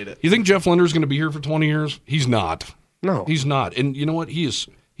 Appreciate it. You think Jeff Linder's going to be here for 20 years? He's not. No. He's not. And you know what? His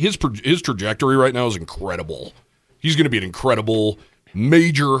trajectory right now is incredible. He's going to be an incredible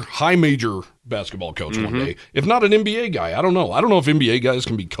high major basketball coach one day. If not an NBA guy, I don't know. I don't know if NBA guys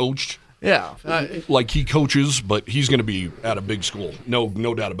can be coached. Yeah. Like he coaches, but he's going to be at a big school. No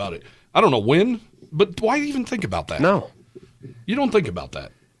doubt about it. I don't know when, but why even think about that? No. You don't think about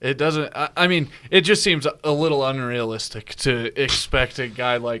that. It doesn't. It just seems a little unrealistic to expect a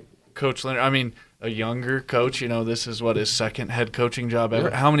guy like Coach Linder. A younger coach, this is his second head coaching job ever.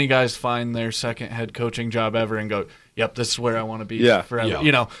 Yeah. How many guys find their second head coaching job ever and go, yep, this is where I want to be forever?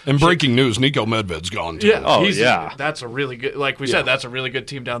 Yeah. And breaking news, Nico Medved's gone too. Yeah. That's a really good, like we said, that's a really good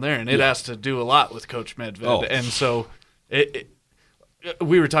team down there, and it has to do a lot with Coach Medved. Oh. And so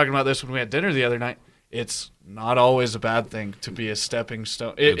we were talking about this when we had dinner the other night. It's not always a bad thing to be a stepping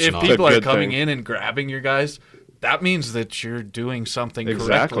stone. If people are coming in and grabbing your guys, that means that you're doing something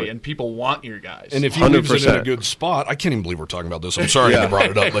correctly, and people want your guys. And if he leaves it in a good spot, I can't even believe we're talking about this. I'm sorry I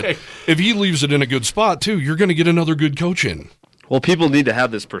brought it up, but if he leaves it in a good spot too, you're going to get another good coach in. Well, people need to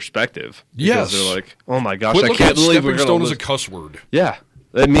have this perspective. Yes, they're like, "Oh my gosh, I can't believe we're going to." Stepping stone is a cuss word. Yeah,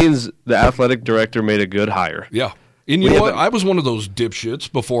 that means the athletic director made a good hire. Yeah. And you know what? I was one of those dipshits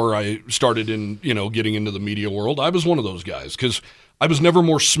before I started getting into the media world. I was one of those guys because I was never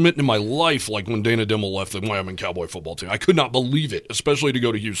more smitten in my life like when Dana Dimel left the Wyoming Cowboy football team. I could not believe it, especially to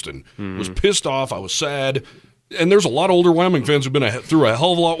go to Houston. I was pissed off. I was sad. And there's a lot of older Wyoming fans who've been through a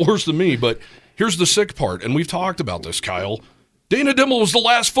hell of a lot worse than me. But here's the sick part, and we've talked about this, Kyle. Dana Dimel was the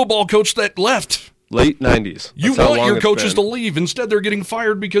last football coach that left. Late 90s. You want your coaches to leave. Instead, they're getting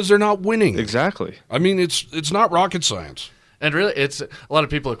fired because they're not winning. Exactly. It's not rocket science. And really, it's a lot of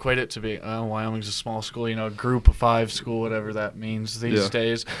people equate it to be, Wyoming's a small school, a group of 5 school, whatever that means these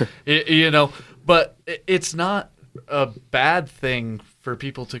days. But it's not a bad thing for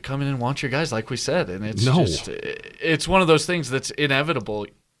people to come in and want your guys, like we said. And it's it's one of those things that's inevitable.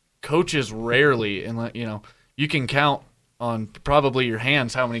 Coaches rarely, and you can count on probably your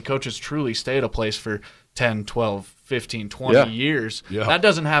hands how many coaches truly stay at a place for 10, 12, 15, 20 years. Yeah. That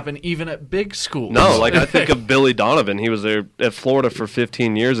doesn't happen even at big schools. No, like I think of Billy Donovan. He was there at Florida for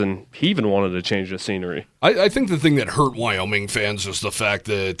 15 years, and he even wanted to change the scenery. I think the thing that hurt Wyoming fans is the fact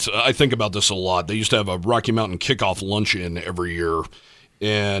that I think about this a lot. They used to have a Rocky Mountain kickoff luncheon every year,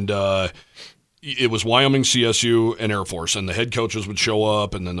 and it was Wyoming, CSU, and Air Force, and the head coaches would show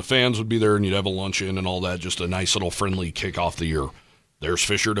up, and then the fans would be there, and you'd have a luncheon and all that, just a nice little friendly kick off the year. There's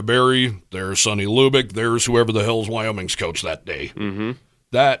Fisher DeBerry. There's Sonny Lubick. There's whoever the hell's Wyoming's coach that day. Mm-hmm.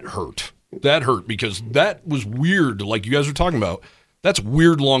 That hurt. That hurt because that was weird, like you guys were talking about. That's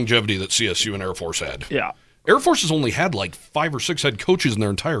weird longevity that CSU and Air Force had. Yeah. Air Force has only had like 5 or 6 head coaches in their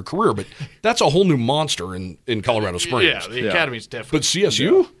entire career, but that's a whole new monster in Colorado Springs. Yeah, the academy's different. But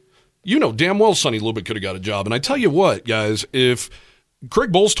CSU, you know damn well Sonny Lubick could have got a job. And I tell you what, guys, if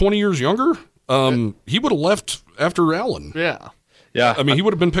Craig Bull's 20 years younger, he would have left after Allen. Yeah. Yeah. I mean, he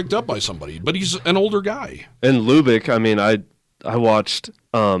would have been picked up by somebody, but he's an older guy. And Lubick, I mean, I watched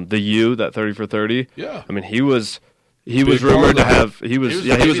the U, that 30 for 30. Yeah. I mean, he was rumored to have he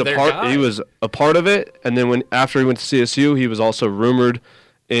was a part of it, and then after he went to CSU, he was also rumored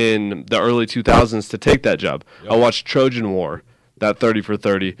in the early 2000s to take that job. Yep. I watched Trojan War, that 30 for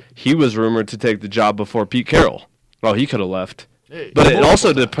 30. He was rumored to take the job before Pete Carroll. Well, he could have left. But it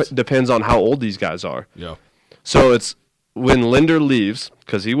also depends on how old these guys are. Yeah. So it's when Linder leaves,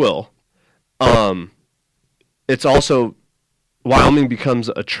 because he will, it's also Wyoming becomes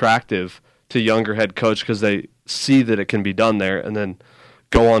attractive to younger head coach because they see that it can be done there and then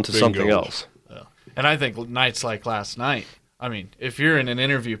go on to something else. Yeah. And I think nights like last night, I mean, if you're in an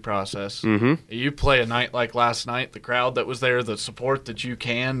interview process, you play a night like last night, the crowd that was there, the support that you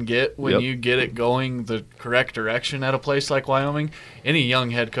can get when you get it going the correct direction at a place like Wyoming, any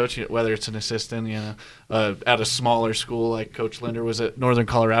young head coach, whether it's an assistant, at a smaller school like Coach Linder was at Northern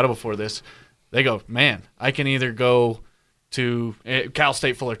Colorado before this, they go, man, I can either go to Cal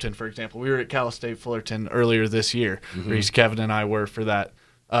State Fullerton, for example. We were at Cal State Fullerton earlier this year. Reese, Kevin, and I were for that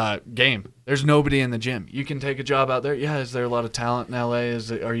game. There's nobody in the gym. You can take a job out there. Yeah, is there a lot of talent in L.A.?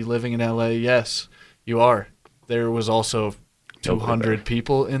 Are you living in L.A.? Yes, you are. There was also 200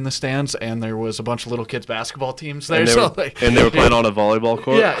 people in the stands, and there was a bunch of little kids' basketball teams there. And they were playing on a volleyball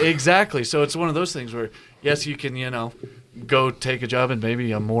court? Yeah, exactly. So it's one of those things where, yes, you can, go take a job in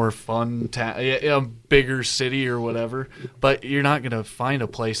maybe a more fun a bigger city or whatever, but you're not going to find a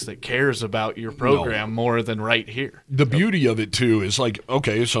place that cares about your program more than right here. The beauty of it too is like,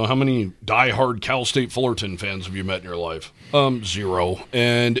 okay, so how many diehard Cal State Fullerton fans have you met in your life? 0.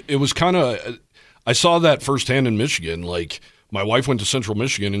 And it was kind of, I saw that firsthand in Michigan. Like, my wife went to Central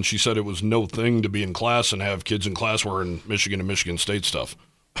Michigan and she said it was no thing to be in class and have kids in class wearing Michigan and Michigan State stuff.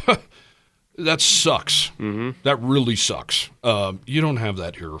 That sucks. That really sucks. You don't have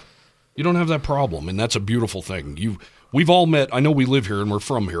that here. You don't have that problem, and that's a beautiful thing. We've all met. I know we live here and we're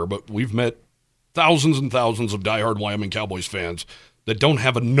from here, but we've met thousands and thousands of diehard Wyoming Cowboys fans that don't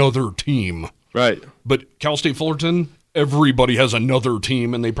have another team. Right. But Cal State Fullerton, everybody has another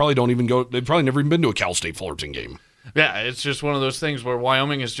team, and they probably don't even go. They've probably never even been to a Cal State Fullerton game. Yeah, it's just one of those things where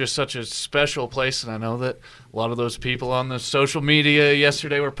Wyoming is just such a special place, and I know that a lot of those people on the social media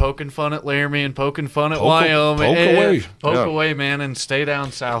yesterday were poking fun at Laramie and poking fun at Wyoming. Poke away, man, and stay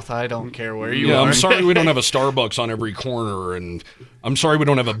down south. I don't care where you are. Yeah, I'm sorry we don't have a Starbucks on every corner, and I'm sorry we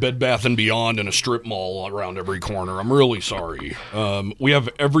don't have a Bed Bath & Beyond and a strip mall around every corner. I'm really sorry. We have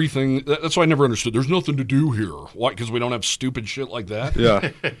everything. That's why I never understood. There's nothing to do here. Why? Because we don't have stupid shit like that?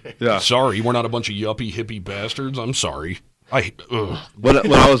 Yeah. Sorry, we're not a bunch of yuppie hippie bastards. I'm sorry. When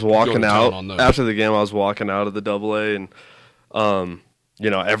I was walking out after the game, I was walking out of the AA, and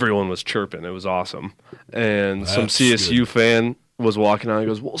everyone was chirping. It was awesome, and some CSU fan was walking out and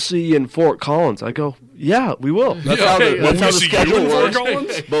goes, "We'll see you in Fort Collins." I go, "Yeah, we will." That's how the schedule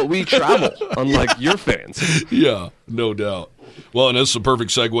works. But we travel, unlike your fans. Yeah, no doubt. Well, and it's a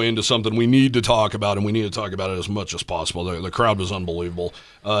perfect segue into something we need to talk about, and we need to talk about it as much as possible. The crowd was unbelievable.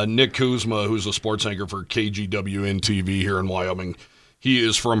 Nick Kuzma, who's a sports anchor for KGWN-TV here in Wyoming, he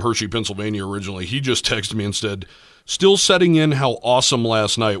is from Hershey, Pennsylvania originally. He just texted me and said, still setting in how awesome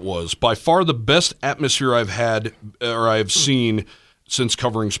last night was. By far the best atmosphere I've seen since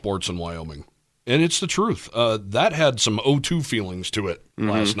covering sports in Wyoming. And it's the truth. That had some O2 feelings to it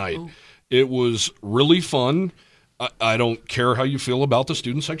last night. It was really fun. I don't care how you feel about the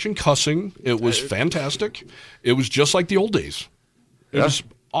student section cussing. It was fantastic. It was just like the old days. It was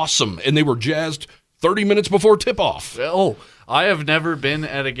awesome. And they were jazzed 30 minutes before tip-off. Oh, I have never been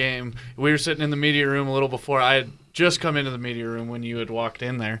at a game. We were sitting in the media room a little before. I had just come into the media room when you had walked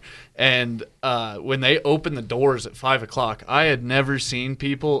in there. And when they opened the doors at 5 o'clock, I had never seen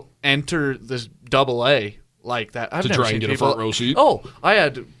people enter this AA like that. I've to never try seen and get people, a front row seat? Oh, I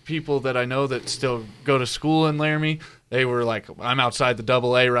had people that I know that still go to school in Laramie. They were like, I'm outside the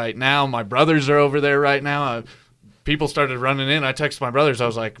AA right now. My brothers are over there right now. People started running in. I texted my brothers. I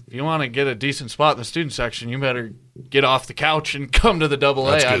was like, if you want to get a decent spot in the student section, you better get off the couch and come to the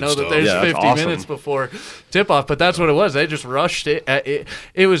AA. I know that there's 50 minutes before tip-off, but that's what it was. They just rushed it.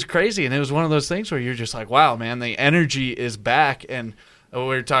 It was crazy, and it was one of those things where you're just like, wow, man, the energy is back. And We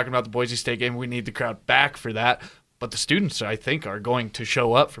were talking about the Boise State game. We need the crowd back for that. But the students, I think, are going to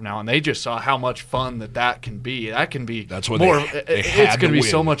show up from now on. They just saw how much fun that can be. That can be That's what more. It's going to be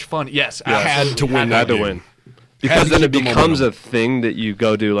so much fun. Yes, had to win. Had to win. Because then it becomes a thing that you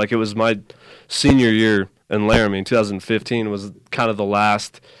go do. Like it was my senior year in Laramie in 2015 was kind of the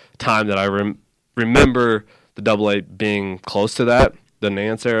last time that I remember the AA being close to that, the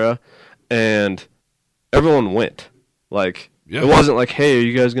Nance era, and everyone went. Like it wasn't like, hey, are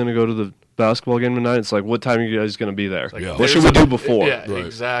you guys going to go to the basketball game tonight? It's like, what time are you guys going to be there? Like, what should we do before? Yeah, right.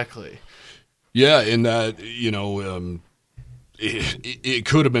 Exactly. Yeah, and that, it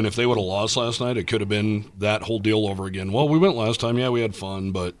could have been, if they would have lost last night, it could have been that whole deal over again. Well, we went last time. Yeah, we had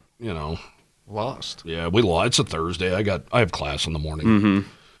fun, but, lost. Yeah, we lost. It's a Thursday. I have class in the morning.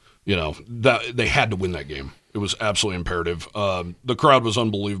 That they had to win that game. It was absolutely imperative. The crowd was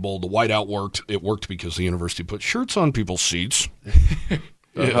unbelievable. The whiteout worked. It worked because the university put shirts on people's seats.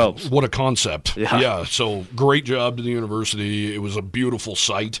 That helps. What a concept. Yeah. So great job to the university. It was a beautiful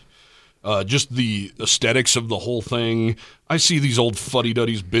sight. Just the aesthetics of the whole thing. I see these old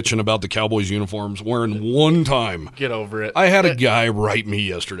fuddy-duddies bitching about the Cowboys uniforms wearing one time. Get over it. I had a guy write me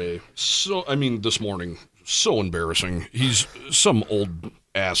yesterday. This morning. So embarrassing. He's some old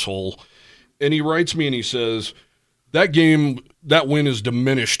asshole. And he writes me and he says, that win is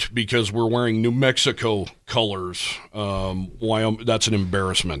diminished because we're wearing New Mexico colors. That's an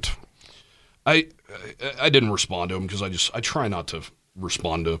embarrassment. I didn't respond to him because I try not to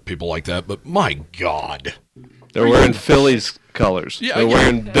respond to people like that, but my God. They're wearing Phillies colors. Yeah, They're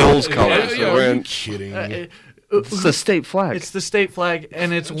wearing Bills colors. Are you kidding? It's the state flag. It's the state flag,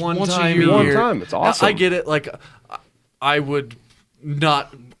 and it's once time a year. One time. It's awesome. I get it. Like, I would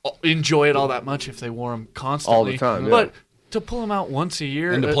not enjoy it all that much if they wore them constantly. All the time, But to pull them out once a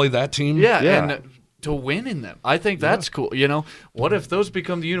year. And to play that team? And to win in them. I think that's cool. What if those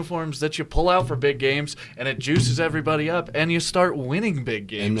become the uniforms that you pull out for big games and it juices everybody up and you start winning big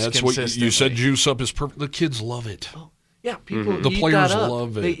games? And that's what you said, juice up is perfect. The kids love it. Oh, yeah, people The eat players that up.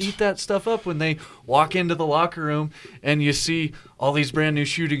 love it. They eat that stuff up when they walk into the locker room and you see all these brand new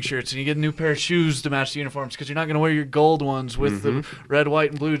shooting shirts and you get a new pair of shoes to match the uniforms because you're not going to wear your gold ones with the red,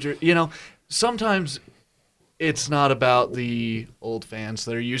 white, and blue. Sometimes it's not about the old fans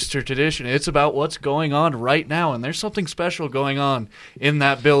that are used to tradition. It's about what's going on right now, and there's something special going on in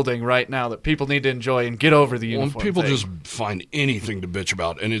that building right now that people need to enjoy and get over the uniform people thing. just find anything to bitch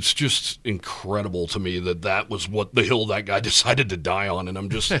about, and it's just incredible to me that was what the hill that guy decided to die on, and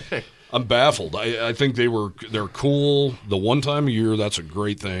I'm baffled. I think they're cool. The one time a year, that's a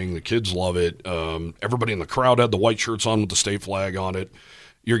great thing. The kids love it. Everybody in the crowd had the white shirts on with the state flag on it.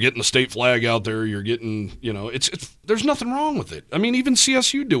 You're getting the state flag out there. You're getting, it's there's nothing wrong with it. I mean, even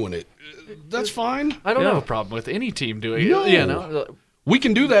CSU doing it, that's fine. I don't have a problem with any team doing No. it. We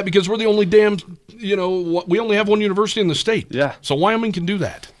can do that because we're the only we only have one university in the state. Yeah. So Wyoming can do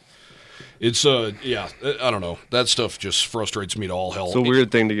that. It's, I don't know. That stuff just frustrates me to all hell. It's a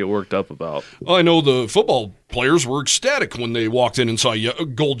weird thing to get worked up about. I know the football players were ecstatic when they walked in and saw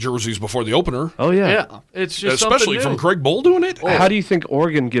gold jerseys before the opener. Oh, yeah. Yeah, it's just especially from Craig Bull doing it. How do you think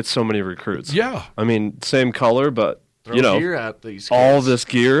Oregon gets so many recruits? Yeah. I mean, same color, but, gear at these kids. all this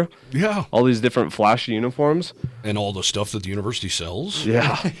gear, Yeah. all these different flashy uniforms. And all the stuff that the university sells.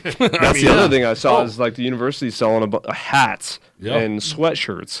 Yeah. That's the other thing I saw is like the university selling hats and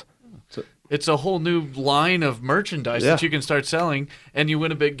sweatshirts. It's a whole new line of merchandise that you can start selling, and you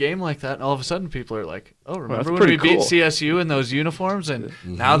win a big game like that, and all of a sudden people are like, oh, remember when we beat CSU in those uniforms, and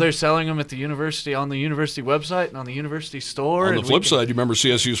now they're selling them at the university, on the university website and on the university store. On the flip side, you remember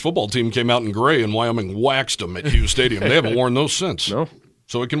CSU's football team came out in gray, and Wyoming waxed them at Hughes Stadium. They haven't worn those since. No.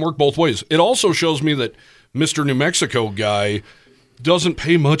 So it can work both ways. It also shows me that Mr. New Mexico guy doesn't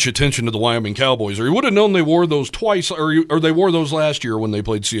pay much attention to the Wyoming Cowboys, or he would have known they wore those twice, or they wore those last year when they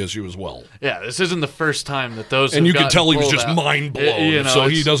played CSU as well. Yeah, this isn't the first time that those. And you could tell he was just mind blown, so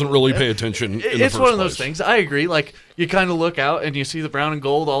he doesn't really pay attention. It's one of those things. I agree. Like, you kind of look out and you see the brown and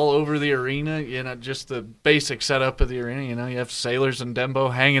gold all over the arena. Just the basic setup of the arena. You have Sailors and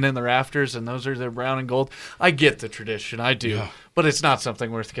Dembo hanging in the rafters, and those are their brown and gold. I get the tradition, I do, but it's not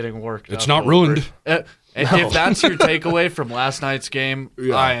something worth getting worked. It's not ruined. If that's your takeaway from last night's game,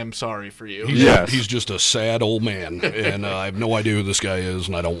 I am sorry for you. He's just a sad old man, and I have no idea who this guy is,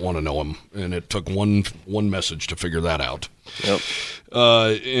 and I don't want to know him. And it took one message to figure that out. Yep.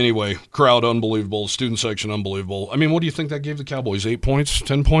 Anyway, crowd unbelievable, student section unbelievable. I mean, what do you think that gave the Cowboys? 8 points,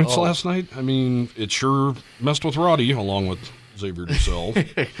 10 points last night? I mean, it sure messed with Roddy along with Xavier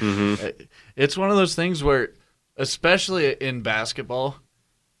DuSell. It's one of those things where, especially in basketball,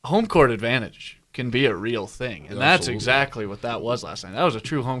 home court advantage can be a real thing. And that's exactly what that was last night. That was a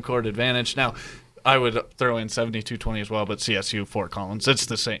true home court advantage. Now, I would throw in 72-20 as well, but CSU, Fort Collins, it's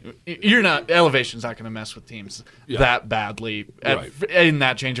the same. Elevation's not going to mess with teams that badly in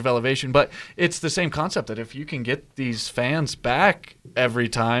that change of elevation, but it's the same concept that if you can get these fans back every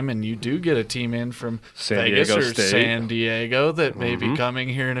time and you do get a team in from Vegas or San Diego that may be coming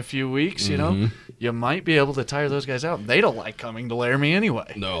here in a few weeks, you know, you might be able to tire those guys out. They don't like coming to Laramie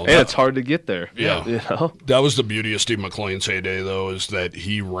anyway. No, and it's hard to get there. Yeah. You know? That was the beauty of Steve McLean's heyday, though, is that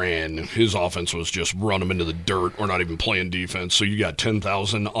he ran. His offense was just run them into the dirt or not even playing defense. So you got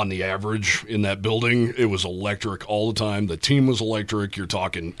 10,000 on the average in that building. It was electric all the time. The team was electric. You're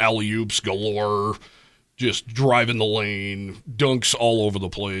talking alley-oops galore, just driving the lane, dunks all over the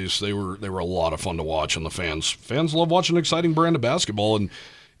place. They were a lot of fun to watch, and the fans love watching an exciting brand of basketball. And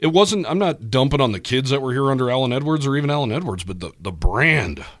it wasn't, I'm not dumping on the kids that were here under Allen Edwards or even Allen Edwards, but the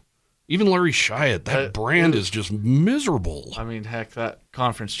brand. Even Larry Shiat, that brand is just miserable. I mean, heck, that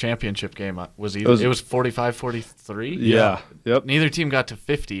conference championship game was 45-43. Yeah. Yep. Neither team got to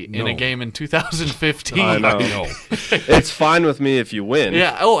 50 in a game in 2015. I know. It's fine with me if you win.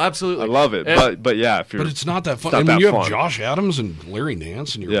 Yeah. Oh, absolutely. I love it. But yeah, if you're, but it's not that fun. I mean, you have Josh Adams and Larry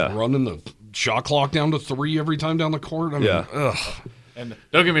Nance, and you're running the shot clock down to 3 every time down the court. I mean, ugh. And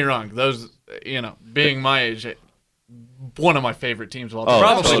don't get me wrong, those, being my age, one of my favorite teams of all time.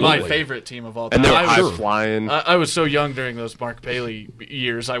 Probably my favorite team of all time. And they're high-flying. I was so young during those Mark Bailey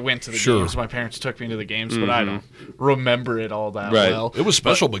years. I went to the games. My parents took me to the games, but I don't remember it all that well. It was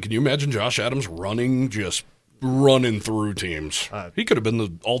special, but can you imagine Josh Adams running through teams? He could have been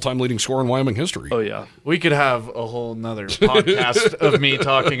the all-time leading scorer in Wyoming history. Oh, yeah. We could have a whole nother podcast of me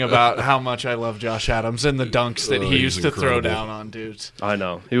talking about how much I love Josh Adams and the dunks that he used to throw down on dudes. I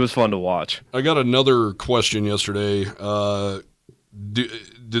know. He was fun to watch. I got another question yesterday. Do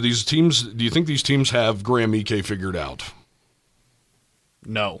you think these teams have Graham Ike figured out?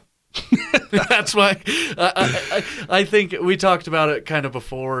 No. That's why I think we talked about it kind of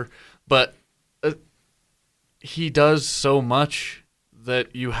before, but he does so much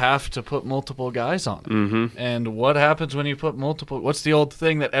that you have to put multiple guys on him. Mm-hmm. And what happens when you put multiple? What's the old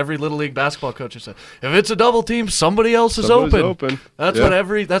thing that every Little League basketball coach has said? If it's a double team, somebody else is open. That's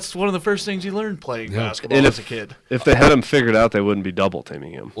that's one of the first things you learn playing basketball as a kid. If they had him figured out, they wouldn't be double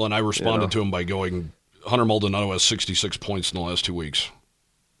teaming him. Well, and I responded to him by going, Hunter Maldonado has 66 points in the last 2 weeks.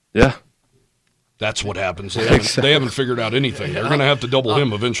 Yeah. That's what happens. They haven't figured out anything. They're going to have to double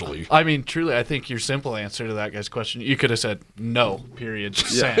him eventually. I mean, truly, I think your simple answer to that guy's question, you could have said no, period,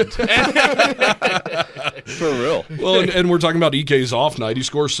 send. For real. Well, and we're talking about Ike's off night. He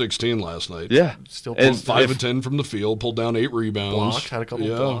scored 16 last night. Yeah. Still pulled 5 of 10 from the field, pulled down 8 rebounds. Had a couple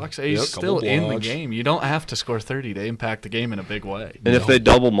blocks. He's still in the game. You don't have to score 30 to impact the game in a big way. And if they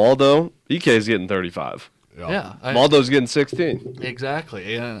double Maldo, Ike's getting 35. Yeah, Maldo's getting 16.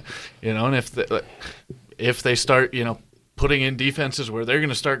 Exactly. And if they start, putting in defenses where they're going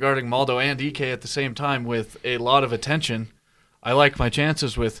to start guarding Maldo and Ike at the same time with a lot of attention, I like my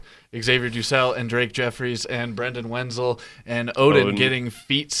chances with Xavier Dussel and Drake Jeffries and Brendan Wenzel and Odin getting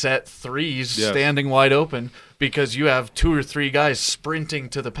feet set threes, standing wide open, because you have 2 or 3 guys sprinting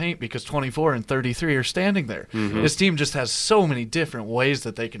to the paint because 24 and 33 are standing there. Mm-hmm. This team just has so many different ways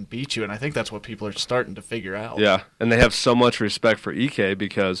that they can beat you, and I think that's what people are starting to figure out. Yeah, and they have so much respect for Ike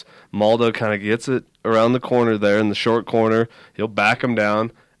because Maldo kind of gets it around the corner there in the short corner. He'll back him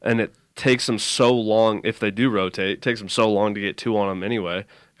down, and it takes them so long, if they do rotate, it takes them so long to get 2 on him anyway,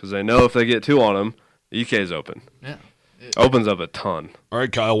 because they know if they get 2 on him, Ike's open. Yeah. Opens up a ton. All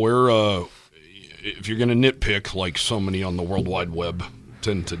right, Kyle, if you're going to nitpick like so many on the World Wide Web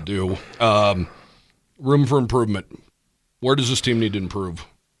tend to do, room for improvement. Where does this team need to improve?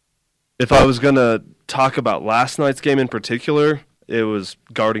 If I was going to talk about last night's game in particular, it was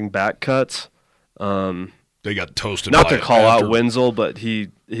guarding back cuts. They got toasted. Not to call out Wenzel, but he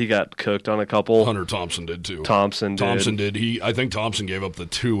got cooked on a couple. Hunter Thompson did too. Thompson did. I think Thompson gave up the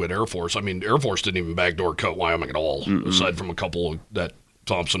 2 at Air Force. I mean, Air Force didn't even backdoor cut Wyoming at all, aside from a couple that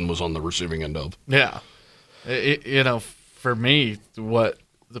Thompson was on the receiving end of. Yeah. For me, what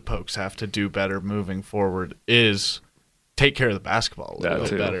the Pokes have to do better moving forward is take care of the basketball a little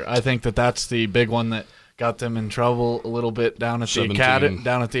bit better. I think that's the big one that got them in trouble a little bit down at the academy.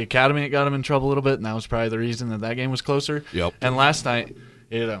 Down at the academy, it got them in trouble a little bit, and that was probably the reason that game was closer. Yep. And last night,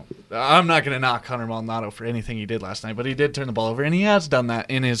 I'm not going to knock Hunter Maldonado for anything he did last night, but he did turn the ball over, and he has done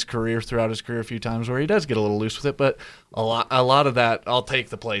that in his career, throughout his career, a few times where he does get a little loose with it. But a lot of that, I'll take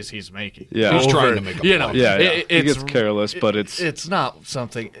the plays he's making. Yeah, he's trying to make a play. He gets careless, but it's not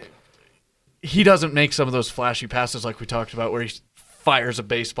something. He doesn't make some of those flashy passes like we talked about, where he fires a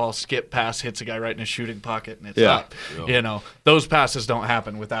baseball, skip pass, hits a guy right in his shooting pocket, and it's up. Yeah. Those passes don't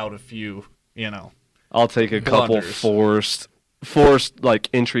happen without a few, I'll take a couple forced like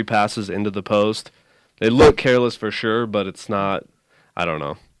entry passes into the post. They look careless for sure, but it's not. I don't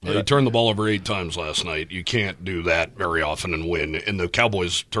know. He turned the ball over 8 times last night. You can't do that very often and win. And the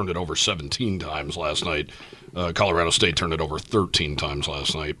Cowboys turned it over 17 times last night. Colorado State turned it over 13 times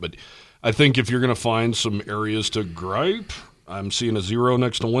last night. But I think if you're going to find some areas to gripe, I'm seeing a 0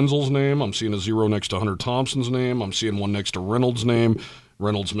 next to Wenzel's name. I'm seeing a 0 next to Hunter Thompson's name. I'm seeing 1 next to Reynolds' name.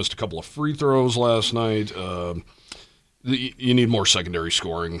 Reynolds missed a couple of free throws last night. You need more secondary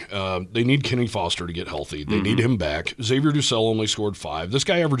scoring. They need Kenny Foster to get healthy. They need him back. Xavier Dussel only scored 5. This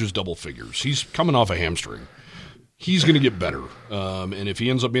guy averages double figures. He's coming off a hamstring. He's going to get better. And if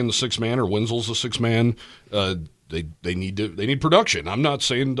he ends up being the 6th man or Wenzel's the 6th man, they need production. I'm not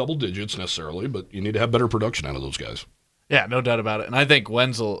saying double digits necessarily, but you need to have better production out of those guys. Yeah, no doubt about it. And I think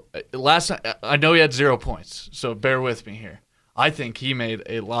Wenzel, I know he had 0 points, so bear with me here. I think he made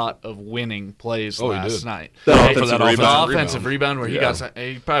a lot of winning plays last night. The offensive rebound where he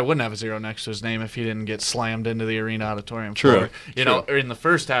probably wouldn't have a 0 next to his name if he didn't get slammed into the arena auditorium floor. Or in the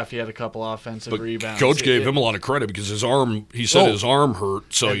first half he had a couple offensive rebounds. Coach gave him a lot of credit because his arm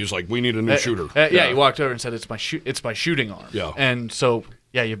hurt, so he was like, we need a new shooter. He walked over and said, it's my shooting arm. Yeah. And so,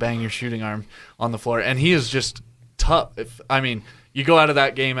 you bang your shooting arm on the floor. And he is just tough. You go out of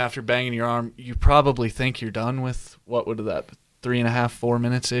that game after banging your arm, you probably think you're done with, what would that be? 3.5, 4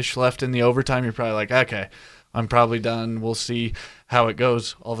 minutes-ish left in the overtime. You're probably like, okay, I'm probably done. We'll see how it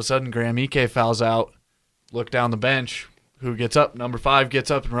goes. All of a sudden, Graham Ike fouls out. Look down the bench. Who gets up? Number 5 gets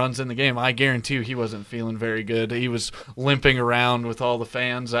up and runs in the game. I guarantee you he wasn't feeling very good. He was limping around with all the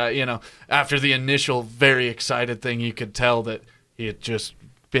fans. After the initial very excited thing, you could tell that he had just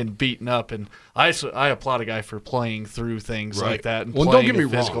been beaten up, and I applaud a guy for playing through things like that and playing don't get me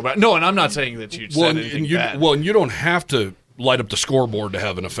physical. wrong. No, and I'm not saying that you said anything bad. Well, and you don't have to light up the scoreboard to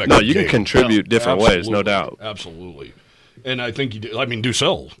have an effective game. No, you can contribute different ways, no doubt. Absolutely. And I think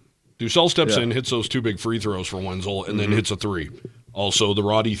Dussel steps in, hits those 2 big free throws for Wenzel, and then hits a 3. Also, the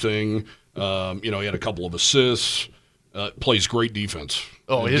Roddy thing, he had a couple of assists, plays great defense.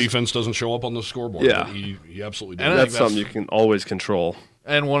 His defense doesn't show up on the scoreboard. Yeah. But he absolutely does. And that's something you can always control.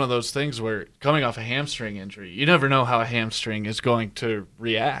 And one of those things where coming off a hamstring injury, you never know how a hamstring is going to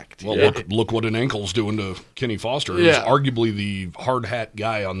react. Well, look what an ankle's doing to Kenny Foster, who's arguably the hard hat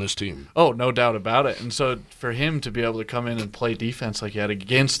guy on this team. Oh, no doubt about it. And so for him to be able to come in and play defense like he had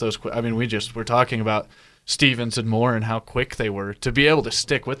against those, we're talking about Stevens and Moore and how quick they were to be able to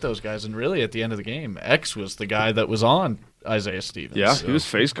stick with those guys. And really at the end of the game, X was the guy that was on Isaiah Stevens. Yeah, he was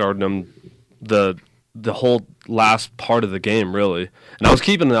face guarding him the whole last part of the game, really. And I was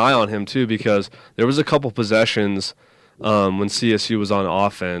keeping an eye on him, too, because there was a couple possessions when CSU was on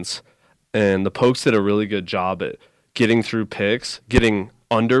offense, and the Pokes did a really good job at getting through picks, getting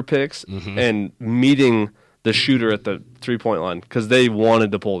under picks, and meeting the shooter at the three-point line because they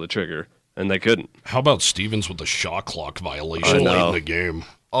wanted to pull the trigger, and they couldn't. How about Stevens with the shot clock violation late in the game?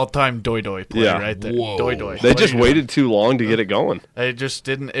 All-time doi-doi play right there. Doi-doi. They just waited too long to get it going. They just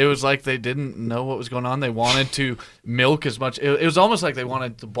didn't. It was like they didn't know what was going on. They wanted to milk as much. It was almost like they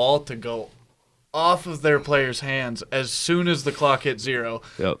wanted the ball to go off of their players' hands as soon as the clock hit 0.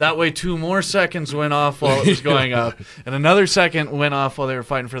 Yep. That way 2 more seconds went off while it was going up, and another second went off while they were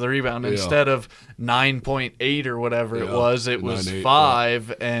fighting for the rebound. Instead of 9.8 or whatever it was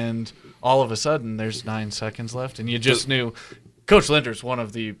 5, and all of a sudden there's 9 seconds left, and you just knew – Coach Linder's one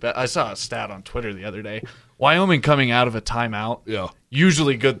of the – I saw a stat on Twitter the other day. Wyoming coming out of a timeout,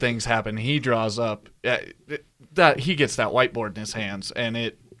 usually good things happen. He draws up that he gets that whiteboard in his hands, and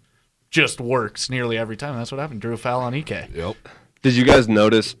it just works nearly every time. That's what happened. Drew a foul on Ike. Yep. Did you guys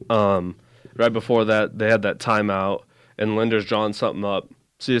notice right before that they had that timeout, and Linder's drawing something up?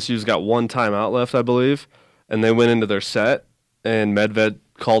 CSU's got 1 timeout left, I believe, and they went into their set, and Medved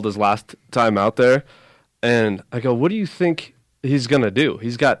called his last timeout there. And I go, what do you think – he's going to do?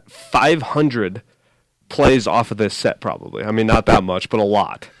 He's got 500 plays off of this set probably. I mean, not that much, but a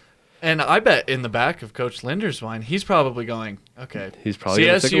lot. And I bet in the back of Coach Linder's mind, he's probably going, okay, he's probably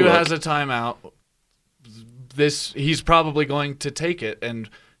CSU has a timeout. He's probably going to take it and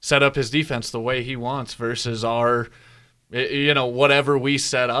set up his defense the way he wants versus our, whatever we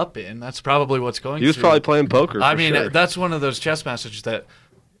set up in. That's probably what's going He was through. Probably playing poker, sure. That's one of those chess matches that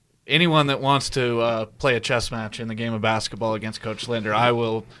anyone that wants to play a chess match in the game of basketball against Coach Linder, I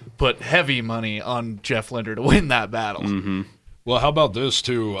will put heavy money on Jeff Linder to win that battle. Mm-hmm. Well, how about this,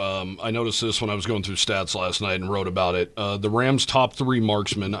 too? I noticed this when I was going through stats last night and wrote about it. The Rams' top 3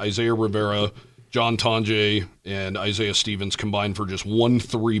 marksmen, Isaiah Rivera, John Tonje and Isaiah Stevens combined for just 1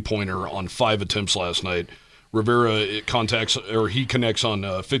 3-pointer on 5 attempts last night. Rivera connects on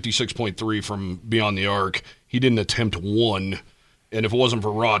 56.3 from beyond the arc. He didn't attempt 1. And if it wasn't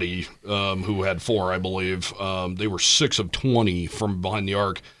for Roddy, who had 4, I believe, they were 6 of 20 from behind the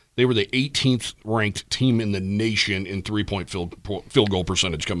arc. They were the 18th ranked team in the nation in 3-point field goal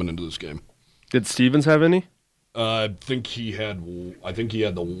percentage coming into this game. Did Stevens have any? I think he had the one. I think he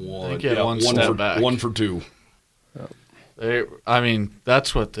had one step back. 1 for 2.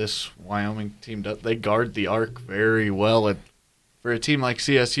 That's what this Wyoming team does. They guard the arc very well. And for a team like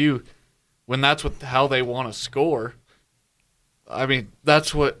CSU, when that's how they want to score,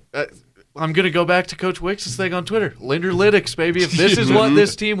 that's what I'm going to go back to Coach Wicks' thing on Twitter. Linderlytics, baby. If this is what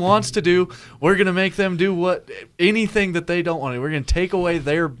this team wants to do, we're going to make them do anything that they don't want to. We're going to take away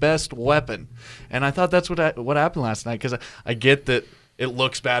their best weapon. And I thought that's what happened last night, because I get that it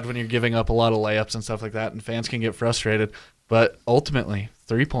looks bad when you're giving up a lot of layups and stuff like that, and fans can get frustrated. But ultimately,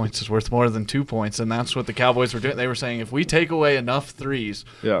 3 points is worth more than 2 points, and that's what the Cowboys were doing. They were saying, if we take away enough threes,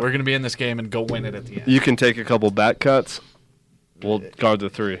 we're going to be in this game and go win it at the end. You can take a couple back cuts. We'll guard the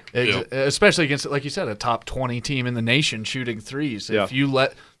 3. Especially against, like you said, a top 20 team in the nation shooting threes. If you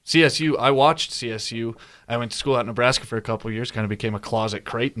let CSU, I watched CSU. I went to school out in Nebraska for a couple of years, kind of became a closet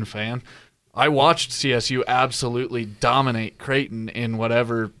Creighton fan. I watched CSU absolutely dominate Creighton in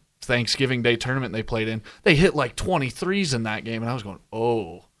whatever Thanksgiving Day tournament they played in. They hit like 23s in that game, and I was going,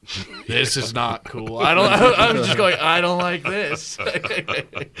 oh, this is not cool. I was just going, I don't like this.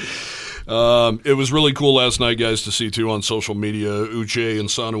 It was really cool last night, guys, to see, too, on social media, Uche and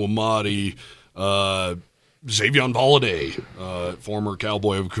Sanu Amadi, Xavion Valladay, former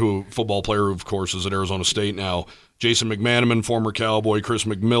Cowboy football player who, of course, is at Arizona State now, Jason McManaman, former Cowboy, Chris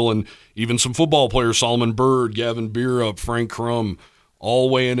McMillan, even some football players, Solomon Byrd, Gavin Bierup, Frank Crum, all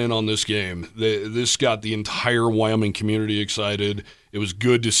weighing in on this game. This got the entire Wyoming community excited. It was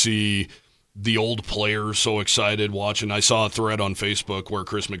good to see the old players so excited watching. I saw a thread on Facebook where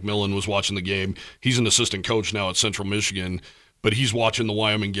Chris McMillan was watching the game. He's an assistant coach now at Central Michigan, but he's watching the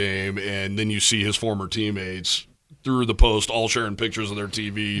Wyoming game, and then you see his former teammates through the post all sharing pictures of their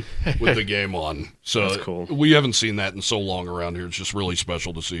TV with the game on. So that's cool. We haven't seen that in so long around here. It's just really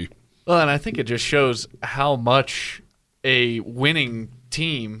special to see. Well, and I think it just shows how much a winning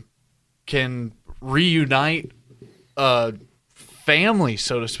team can reunite a family,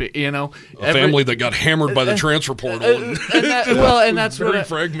 so to speak. A family that got hammered by the transfer portal. And that's very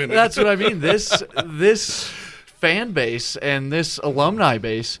fragmented. That's what I mean. This fan base and this alumni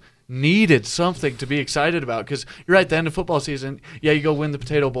base needed something to be excited about, because you're right, at the end of football season, you go win the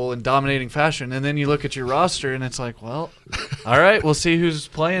Potato Bowl in dominating fashion, and then you look at your roster and it's like, well, all right, we'll see who's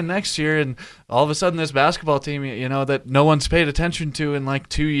playing next year, and all of a sudden this basketball team, that no one's paid attention to in like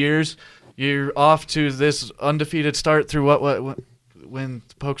 2 years, you're off to this undefeated start through what when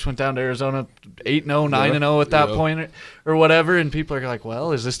the Pokes went down to Arizona 8-0, 9-0 at that point or whatever, and people are like,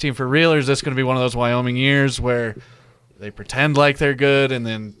 well, is this team for real, or is this going to be one of those Wyoming years where they pretend like they're good and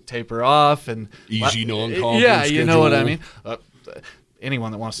then taper off and easy non-conference. Yeah, you know what I mean.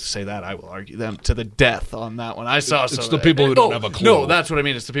 Anyone that wants to say that, I will argue them to the death on that one. It's the people who don't have a clue. No, that's what I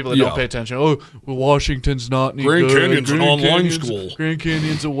mean. It's the people that don't pay attention. Oh, well, Washington's not any good. Grand Canyon's an online school. Grand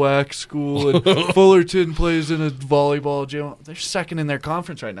Canyon's a whack school. And Fullerton plays in a volleyball gym. They're second in their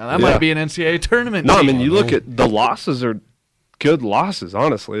conference right now. That might be an NCAA tournament team. I mean, you look at the losses are good losses,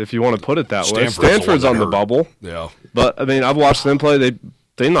 honestly, if you want to put it that way. Stanford's on the bubble. Yeah. But, I mean, I've watched them play.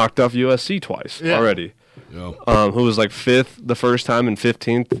 They knocked off USC twice already. Yeah. Who was like 5th the first time and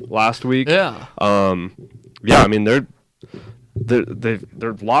 15th last week. Yeah. I mean, their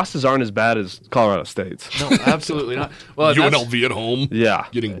losses aren't as bad as Colorado State's. No, absolutely not. Well, UNLV at home. Yeah.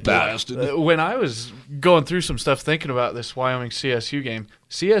 Getting blasted. When I was going through some stuff thinking about this Wyoming CSU game,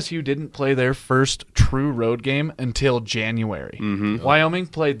 CSU didn't play their first true road game until January. Mm-hmm. Wyoming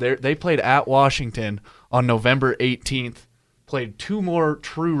played at Washington on November 18th, played 2 more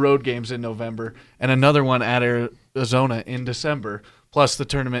true road games in November, and another one at Arizona in December, plus the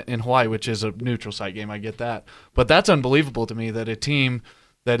tournament in Hawaii, which is a neutral site game. I get that. But that's unbelievable to me that a team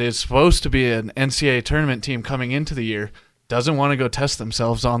that is supposed to be an NCAA tournament team coming into the year doesn't want to go test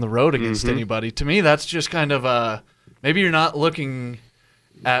themselves on the road against anybody. To me, that's just kind of maybe you're not looking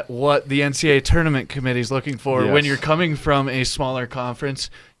at what the NCAA tournament committee is looking for. When you're coming from a smaller conference.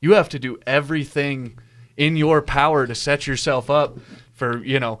 You have to do everything in your power to set yourself up for,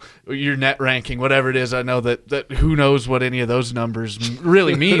 your net ranking, whatever it is. I know that who knows what any of those numbers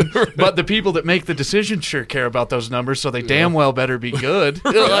really mean, but the people that make the decision sure care about those numbers, so they damn well better be good.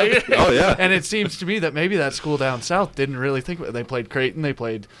 Oh, yeah. And it seems to me that maybe that school down south didn't really think about it. They played Creighton, they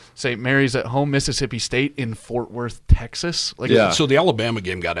played St. Mary's at home, Mississippi State in Fort Worth, Texas. So the Alabama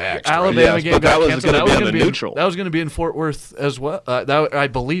game got axed. Alabama game got canceled. That was going to be neutral. That was going to be in Fort Worth as well. I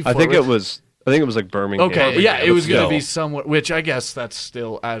believe. I think it was like Birmingham. Okay, it was going to be somewhat, which I guess that's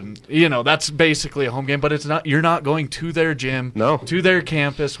still, that's basically a home game, but it's not. You're not going to their gym, to their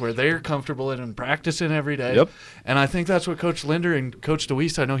campus where they're comfortable in and practicing every day. Yep. And I think that's what Coach Linder and Coach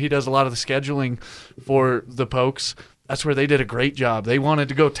DeWeese, I know he does a lot of the scheduling for the Pokes. That's where they did a great job. They wanted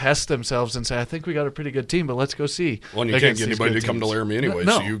to go test themselves and say, I think we got a pretty good team, but let's go see. Well, and you can't get anybody to come to Laramie anyway,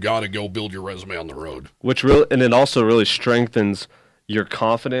 so you got to go build your resume on the road. And it also really strengthens your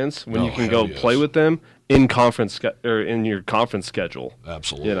confidence when you can go play with them in conference or in your conference schedule.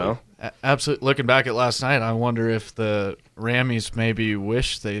 Absolutely. Absolutely. Looking back at last night, I wonder if the Rammies maybe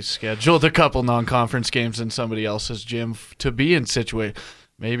wish they scheduled a couple non-conference games in somebody else's gym to be in situation.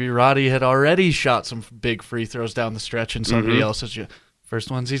 Maybe Roddy had already shot some big free throws down the stretch in somebody else's gym. First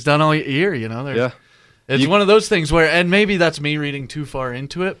ones he's done all year, It's one of those things where, and maybe that's me reading too far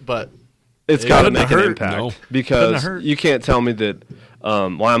into it, but it's got to make an impact because you can't tell me that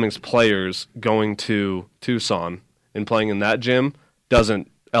Wyoming's players going to Tucson and playing in that gym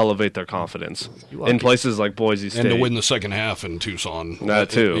doesn't elevate their confidence in places like Boise State. And to win the second half in Tucson. That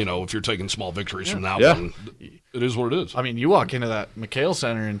too. If you're taking small victories from that one, it is what it is. I mean, you walk into that McHale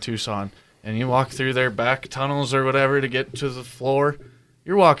Center in Tucson and you walk through their back tunnels or whatever to get to the floor.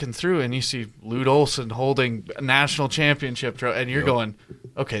 You're walking through and you see Lute Olson holding a national championship and you're going,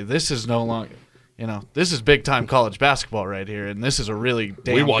 okay, this is no longer, this is big time college basketball right here, and this is a really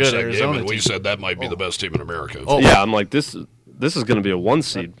damn we watched good that Arizona game and we team. said that might be the best team in America. Yeah, I'm like, this is going to be a 1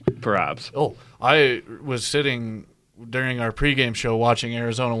 seed, perhaps. I was sitting during our pregame show watching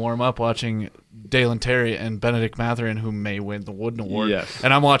Arizona warm up, watching Dalen Terry and Benedict Mathurin, who may win the Wooden Award. Yes.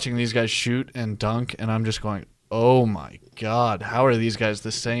 And I'm watching these guys shoot and dunk, and I'm just going, oh my God, how are these guys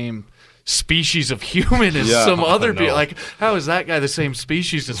the same species of human as some other people? Like, how is that guy the same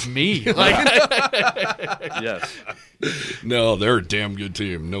species as me? Yes. No, they're a damn good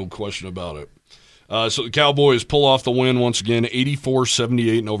team. No question about it. So the Cowboys pull off the win once again,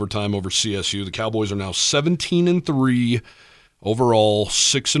 84-78 in overtime over CSU. The Cowboys are now 17-3 overall,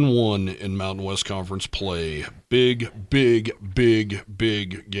 6-1 in Mountain West Conference play. Big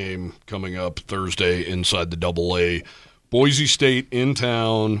game coming up Thursday inside the AA. Boise State in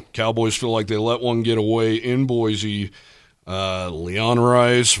town. Cowboys feel like they let one get away in Boise. Leon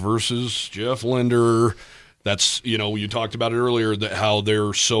Rice versus Jeff Linder. That's, you talked about it earlier, that how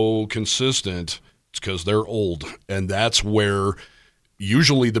they're so consistent. It's because they're old, and that's where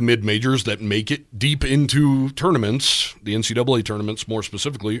usually the mid-majors that make it deep into tournaments, the NCAA tournaments more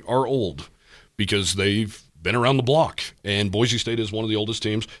specifically, are old because they've been around the block. And Boise State is one of the oldest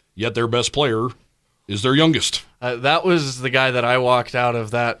teams, yet their best player is their youngest. That was the guy that I walked out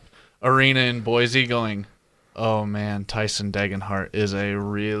of that arena in Boise going, oh, man, Tyson Degenhart is a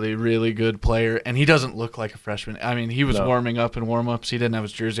really, really good player, and he doesn't look like a freshman. I mean, he was warming up in warm-ups. He didn't have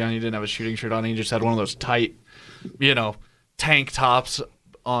his jersey on. He didn't have his shooting shirt on. He just had one of those tight, tank tops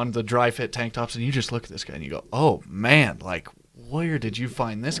on, the dry-fit tank tops, and you just look at this guy and you go, oh, man, like, where did you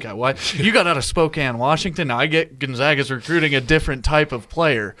find this guy? Why you got out of Spokane, Washington? Now, I get Gonzaga's recruiting a different type of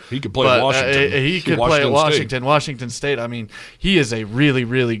player. He could play at Washington. He could play at Washington State. I mean, he is a really,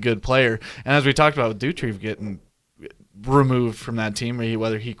 really good player. And as we talked about with Dutrieve getting removed from that team,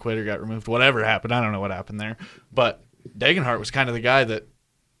 whether he quit or got removed, whatever happened, I don't know what happened there. But Degenhart was kind of the guy that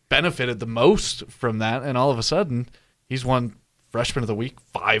benefited the most from that, and all of a sudden, he's won Freshman of the Week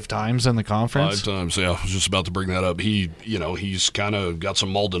 5 times in the conference. 5 times, yeah. I was just about to bring that up. He's kind of got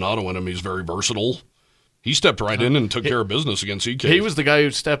some Maldonado in him. He's very versatile. He stepped right in and took care of business against EK. He was the guy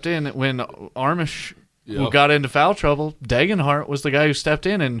who stepped in when Armish who got into foul trouble. Degenhart was the guy who stepped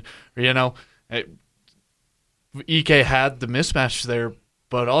in, and EK had the mismatch there.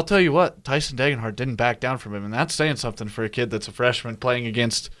 But I'll tell you what, Tyson Degenhart didn't back down from him, and that's saying something for a kid that's a freshman playing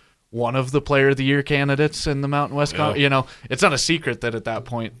against one of the Player of the Year candidates in the Mountain West. It's not a secret that at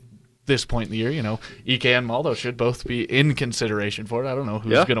this point in the year, EK and Maldo should both be in consideration for it. I don't know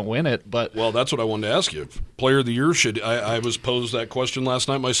who's going to win it, but that's what I wanted to ask you. Player of the Year I was posed that question last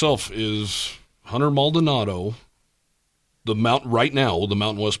night myself. Is Hunter Maldonado the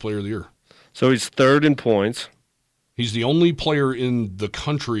Mountain West Player of the Year? So he's 3rd in points. He's the only player in the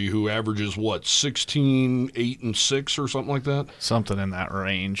country who averages, 16, 8, and 6 or something like that? Something in that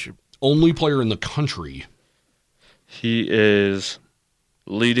range. Only player in the country. He is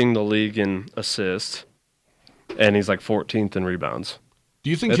leading the league in assists, and he's like 14th in rebounds. Do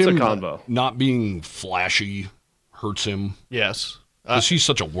you think it's him a combo. Not being flashy hurts him? Yes. Because he's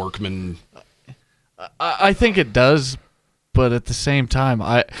such a workman. I think it does, but at the same time,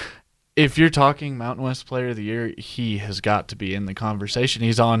 if you're talking Mountain West Player of the Year, he has got to be in the conversation.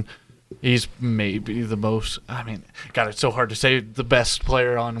 He's maybe the most, God, it's so hard to say the best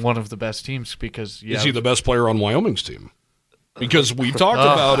player on one of the best teams because... Is he the best player on Wyoming's team? Because we talked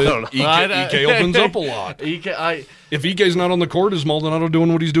about it. Ike opens up a lot. If Ike's not on the court, is Maldonado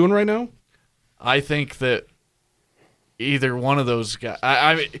doing what he's doing right now? I think that either one of those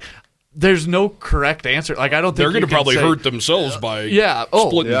guys... there's no correct answer. Like, I don't think they're going to probably hurt themselves by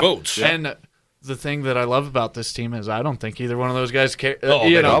splitting votes. Yeah. And the thing that I love about this team is I don't think either one of those guys care.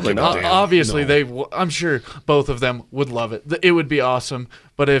 Probably not. Obviously, I'm sure both of them would love it. It would be awesome.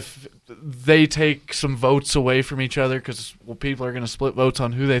 But if they take some votes away from each other because people are going to split votes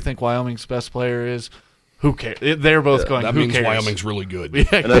on who they think Wyoming's best player is, who cares? They're both going, that who means cares? Wyoming's really good.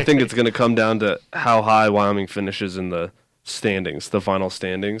 And I think it's going to come down to how high Wyoming finishes in the standings, the final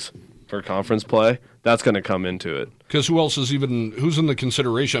standings for conference play. That's going to come into it. Because who's in the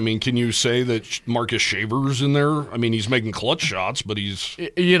consideration? I mean, can you say that Marcus Shaver's in there? I mean, he's making clutch shots, but he's...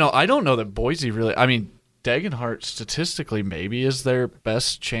 I don't know that Boise really... I mean, Degenhart statistically maybe is their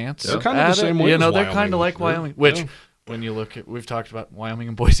best chance. They're kind of the same way as Wyoming. They're kind of like Wyoming, which... When you look at, we've talked about Wyoming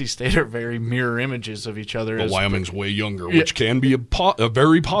and Boise State are very mirror images of each other. But Wyoming's way younger, which can be a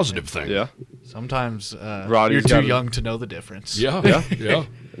very positive thing. Yeah. Sometimes you're too young to know the difference. Yeah.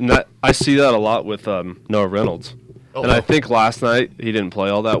 And I see that a lot with Noah Reynolds. And I think last night he didn't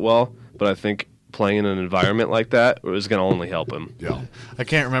play all that well, but I think playing in an environment like that was going to only help him. Yeah. I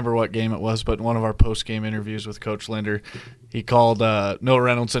can't remember what game it was, but in one of our post-game interviews with Coach Linder, he called Noah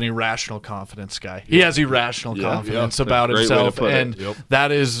Reynolds an irrational confidence guy. He has irrational confidence about himself, and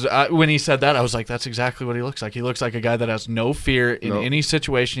that is when he said that, I was like, that's exactly what he looks like. He looks like a guy that has no fear in any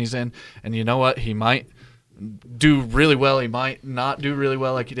situation he's in, and you know what? He might do really well. He might not do really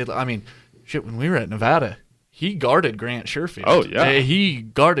well like he did. I mean, when we were at Nevada, he guarded Grant Sherfield. Oh, yeah. He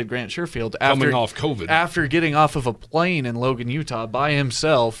guarded Grant Sherfield coming off COVID. After getting off of a plane in Logan, Utah by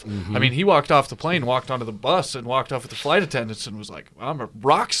himself. Mm-hmm. I mean, he walked off the plane, walked onto the bus, and walked off with the flight attendants and was like, I'm a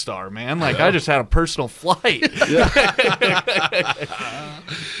rock star, man. Like, I just had a personal flight.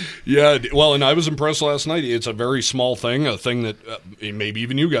 Yeah, well, and I was impressed last night. It's a very small thing, a thing that maybe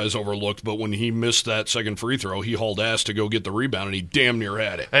even you guys overlooked, but when he missed that second free throw, he hauled ass to go get the rebound, and he damn near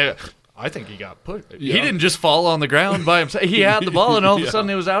had it. Hey, I think he got put. Yeah. He didn't just fall on the ground by himself. He had the ball, and all of a sudden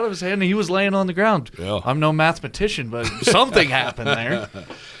it was out of his hand, and he was laying on the ground. Yeah. I'm no mathematician, but something happened there.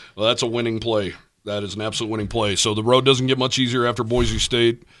 Well, that's a winning play. That is an absolute winning play. So the road doesn't get much easier after Boise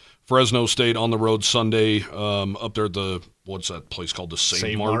State. Fresno State on the road Sunday up there at the, what's that place called? The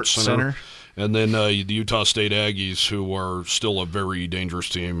St. Mart's Center. And then the Utah State Aggies, who are still a very dangerous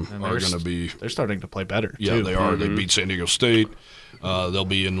team, are going to be... They're starting to play better, Yeah, too. They are. Mm-hmm. They beat San Diego State. They'll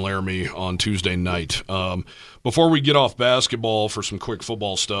be in Laramie on Tuesday night. Before we get off basketball for some quick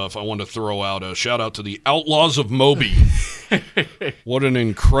football stuff, I want to throw out a shout-out to the Outlaws of Moby. What an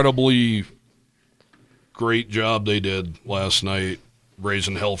incredibly great job they did last night,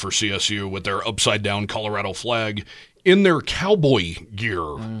 raising hell for CSU with their upside-down Colorado flag in their cowboy gear.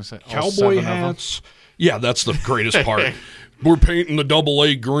 Cowboy hats. Yeah, that's the greatest part. We're painting the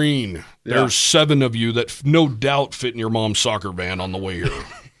AA green. Yeah. There's 7 of you that no doubt fit in your mom's soccer van on the way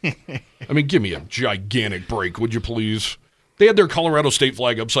here. I mean, give me a gigantic break, would you please? They had their Colorado State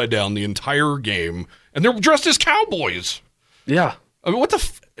flag upside down the entire game, and they're dressed as cowboys. Yeah. I mean, what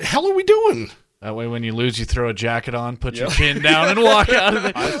the hell are we doing? That way, when you lose, you throw a jacket on, put your chin down, and walk out of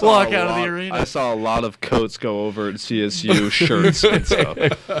the arena. I saw a lot of coats go over at CSU shirts and stuff.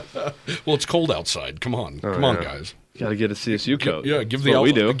 Well, it's cold outside. Come on, guys. Got to get a CSU coat. Yeah, give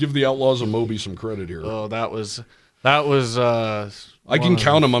the Outlaws of Moby some credit here. Oh, that was. I can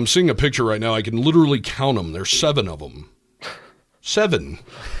count them. I'm seeing a picture right now. I can literally count them. There's 7 of them. 7.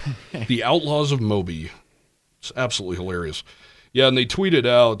 The Outlaws of Moby. It's absolutely hilarious. Yeah, and they tweeted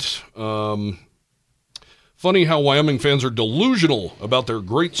out, funny how Wyoming fans are delusional about their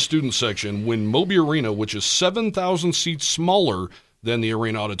great student section when Moby Arena, which is 7,000 seats smaller than the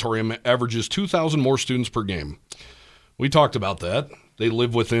arena auditorium, averages 2,000 more students per game. We talked about that. They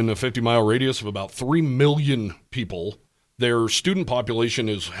live within a 50-mile radius of about 3 million people. Their student population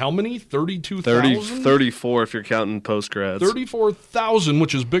is how many? 32,000? 34 if you're counting post-grads. 34,000,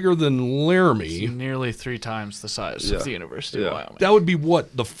 which is bigger than Laramie. It's nearly 3 times the size of the University of Wyoming. That would be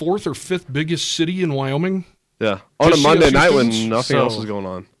what, the 4th or 5th biggest city in Wyoming? Yeah. On a Monday night when nothing else is going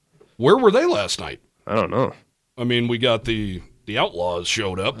on. Where were they last night? I don't know. I mean, we got the the Outlaws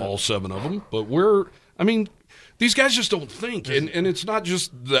showed up, all 7 of them. But these guys just don't think. And it's not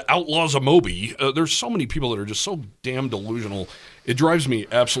just the Outlaws of Moby. There's so many people that are just so damn delusional. It drives me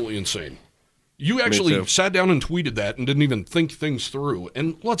absolutely insane. You actually sat down and tweeted that and didn't even think things through.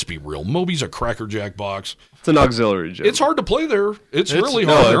 And let's be real, Moby's a crackerjack box. It's an auxiliary gym. It's hard to play there. It's really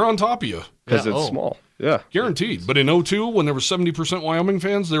hard. They're on top of you. Because it's small. Yeah. Guaranteed. But in 2002, when there were 70% Wyoming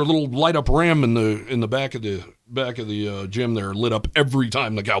fans, their little light-up ram in the back of the gym there lit up every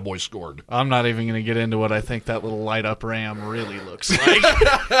time the Cowboys scored. I'm not even going to get into what I think that little light-up ram really looks like.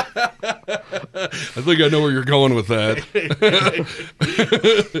 I think I know where you're going with that.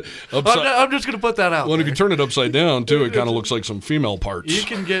 I'm just going to put that out. Well, if you turn it upside down, too, it kind of looks like some female parts. You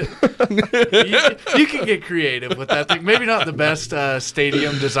can get you can get creative with that thing. Maybe not the best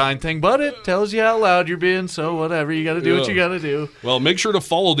stadium design thing, but it tells you how loud you're being, so whatever. You got to do what you got to do. Well, make sure to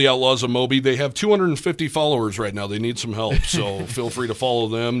follow the Outlaws of Moby. They have 250 followers right now. They need some help, so feel free to follow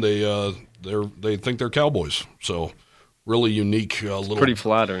them. They think they're cowboys, so really unique little. Pretty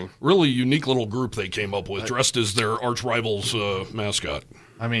flattering. Really unique little group they came up with, dressed as their arch rival's mascot.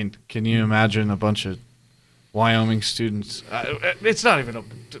 I mean, can you imagine a bunch of Wyoming students? It's not even.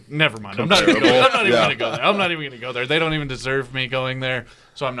 Never mind. I'm not even going to go there. I'm not even going to go there. They don't even deserve me going there,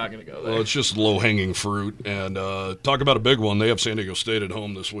 so I'm not going to go there. Well, it's just low-hanging fruit. And talk about a big one. They have San Diego State at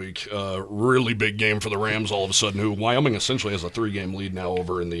home this week. Really big game for the Rams all of a sudden, who Wyoming essentially has a 3-game lead now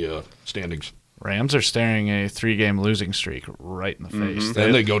over in the standings. Rams are staring a 3-game losing streak right in the face. Mm-hmm.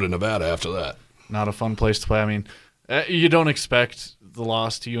 And they go to Nevada after that. Not a fun place to play. I mean, you don't expect the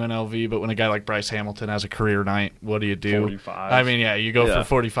loss to UNLV, but when a guy like Bryce Hamilton has a career night, what do you do? 45. I mean, you go for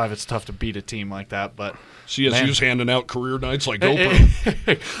 45. It's tough to beat a team like that, but CSU's handing out career nights like Oprah.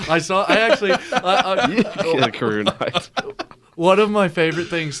 Career night. One of my favorite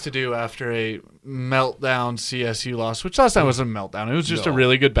things to do after a meltdown CSU loss, which last time wasn't a meltdown, it was just a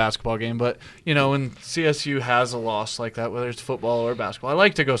really good basketball game, but when CSU has a loss like that, whether it's football or basketball, I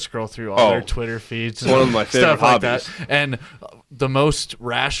like to go scroll through all their Twitter feeds. It's one of my favorite hobbies. Like that. And the most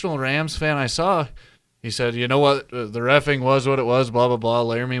rational Rams fan I saw, he said, you know what, the reffing was what it was, blah, blah, blah,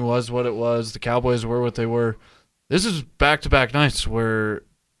 Laramie was what it was, the Cowboys were what they were. This is back-to-back nights where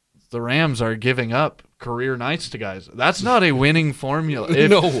the Rams are giving up career nights to guys. That's not a winning formula.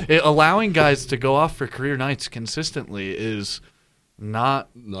 Allowing guys to go off for career nights consistently is not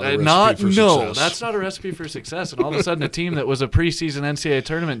success. That's not a recipe for success. And all of a sudden, a team that was a preseason NCAA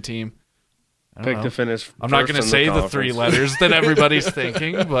tournament team, to finich. I'm not going to say the 3 letters that everybody's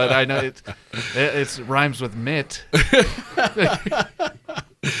thinking, but I know it rhymes with mitt.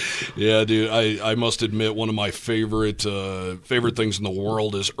 Yeah, dude, I must admit one of my favorite things in the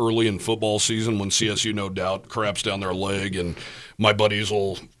world is early in football season when CSU no doubt craps down their leg and my buddies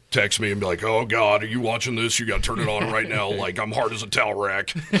will text me and be like, oh, God, are you watching this? You got to turn it on right now. Like, I'm hard as a towel rack.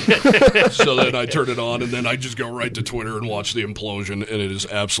 So then I turn it on and then I just go right to Twitter and watch the implosion, and it is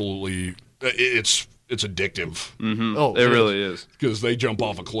absolutely it's addictive. Mm-hmm. Oh, it really is. Because they jump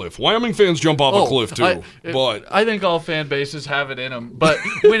off a cliff. Wyoming fans jump off a cliff, too. But I think all fan bases have it in them. But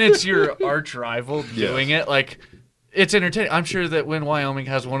when it's your arch rival doing it, like, it's entertaining. I'm sure that when Wyoming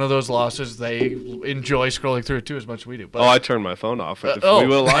has one of those losses, they enjoy scrolling through it, too, as much as we do. But, I turned my phone off. If we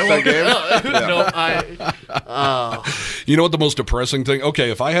would have lost that game. You know what the most depressing thing?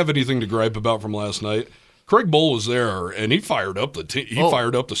 Okay, if I have anything to gripe about from last night, Craig Bohl was there, and he fired up the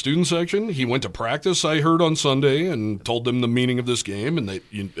fired up the student section. He went to practice, I heard, on Sunday, and told them the meaning of this game and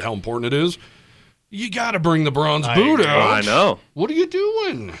how important it is. You got to bring the bronze boot out. I know. What are you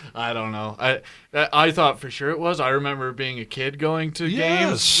doing? I don't know. I thought for sure it was. I remember being a kid going to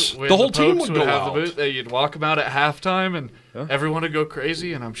games. The whole team would go have out. The boot. You'd walk them out at halftime, and everyone would go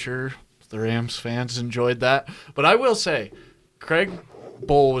crazy, and I'm sure the Rams fans enjoyed that. But I will say, Craig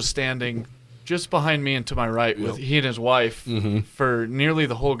Bohl was standing just behind me and to my right with he and his wife for nearly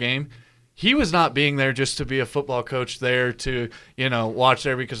the whole game. He was not being there just to be a football coach there to, watch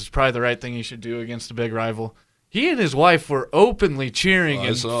there because it's probably the right thing he should do against a big rival. He and his wife were openly cheering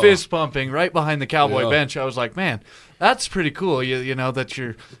and fist pumping right behind the Cowboy bench. I was like, man, that's pretty cool. You know that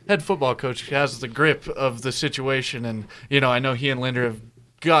your head football coach has the grip of the situation, and I know he and Linder have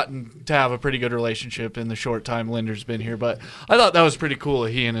gotten to have a pretty good relationship in the short time Linder's been here, but I thought that was pretty cool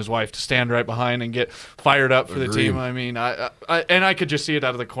of he and his wife to stand right behind and get fired up for the team. I mean, I could just see it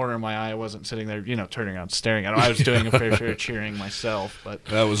out of the corner of my eye. I wasn't sitting there, turning around staring at him. I was doing a fair share of cheering myself. But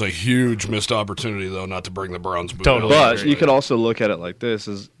that was a huge missed opportunity, though, not to bring the Browns boot. Totally. But you could also look at it like this: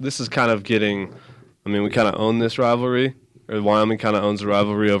 this is kind of getting. I mean, we kind of own this rivalry, or Wyoming kind of owns the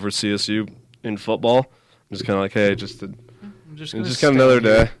rivalry over CSU in football. I'm just kind of like, hey, just kind of another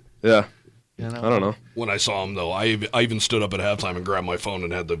day. Yeah. I don't know. When I saw him, though, I even stood up at halftime and grabbed my phone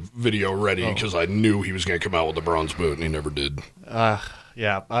and had the video ready because I knew he was going to come out with the bronze boot, and he never did. Yeah.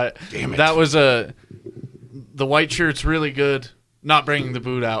 Damn it. That was the white shirt's really good. Not bringing the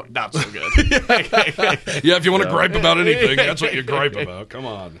boot out, not so good. Yeah, if you want to gripe about anything, that's what you gripe about. Come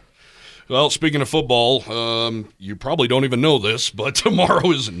on. Well, speaking of football, you probably don't even know this, but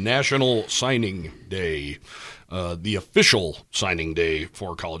tomorrow is National Signing Day. The official signing day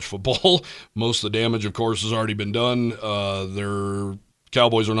for college football. Most of the damage, of course, has already been done. Their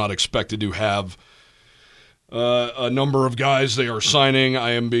Cowboys are not expected to have a number of guys they are signing.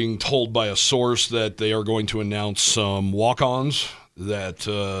 I am being told by a source that they are going to announce some walk-ons that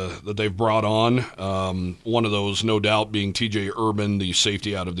they've brought on. One of those, no doubt, being T.J. Urban, the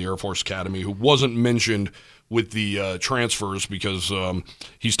safety out of the Air Force Academy, who wasn't mentioned with the transfers because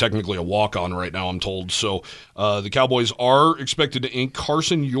he's technically a walk-on right now, I'm told. So the Cowboys are expected to ink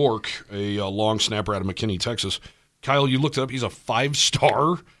Carson York, a long snapper out of McKinney, Texas. Kyle, you looked it up. He's a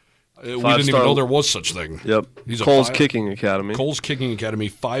 5-star. We didn't even know there was such thing. Yep. He's Cole's Kicking Academy.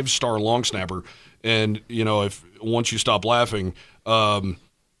 5-star long snapper. And, if once you stop laughing,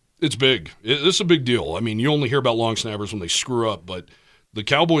 it's big. This is a big deal. I mean, you only hear about long snappers when they screw up, but the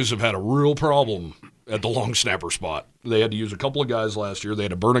Cowboys have had a real problem at the long snapper spot. They had to use a couple of guys last year. They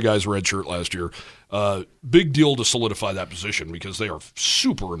had to burn a guy's red shirt last year. Big deal to solidify that position because they are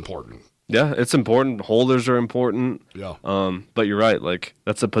super important. Yeah, it's important. Holders are important. Yeah. But you're right. Like,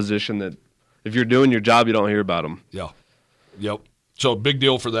 that's a position that if you're doing your job, you don't hear about them. Yeah. Yep. So big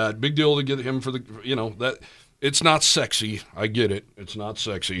deal for that. Big deal to get him for the, that it's not sexy. I get it. It's not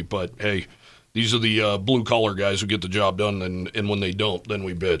sexy. But, hey, these are the blue-collar guys who get the job done, and when they don't, then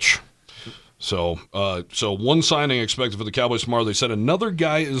we bitch. So one signing expected for the Cowboys tomorrow. They said another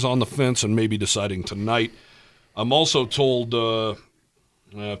guy is on the fence and maybe deciding tonight. I'm also told, I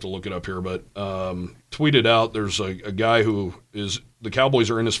have to look it up here, but tweeted out there's a guy who is, the Cowboys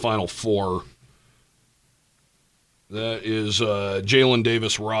are in his final 4. That is Jalen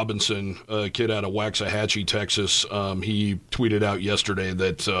Davis Robinson, a kid out of Waxahachie, Texas. He tweeted out yesterday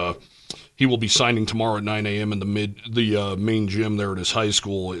that he will be signing tomorrow at 9 a.m. in the main gym there at his high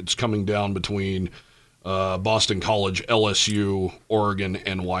school. It's coming down between Boston College, LSU, Oregon,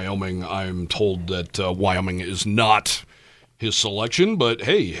 and Wyoming. I'm told that Wyoming is not his selection, but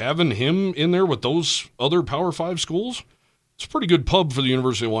hey, having him in there with those other Power 5 schools, it's a pretty good pub for the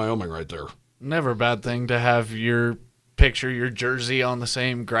University of Wyoming right there. Never a bad thing to have your picture, your jersey on the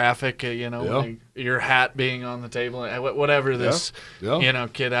same graphic, like your hat being on the table, whatever this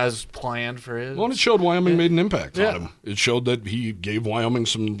kid has planned for his. Well, it showed Wyoming made an impact on him. It showed that he gave Wyoming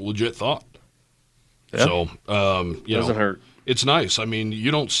some legit thought. Yeah. So, doesn't hurt. It's nice. I mean,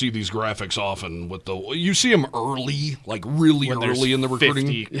 you don't see these graphics often you see them early, like really when early in the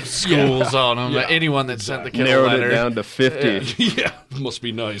recruiting. 50 schools on them. Yeah. Anyone that sent the kid narrowed a letter. It down to 50. Yeah, must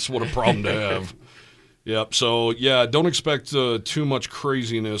be nice. What a problem to have. Yep. So don't expect too much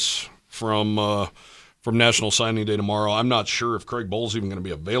craziness from National Signing Day tomorrow. I'm not sure if Craig Bohl's even going to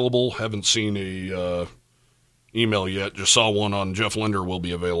be available. Haven't seen a email yet. Just saw one on Jeff Linder will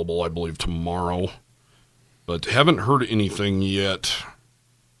be available, I believe, tomorrow. But haven't heard anything yet.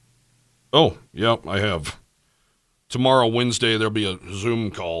 Oh, yeah, I have. Tomorrow, Wednesday, there'll be a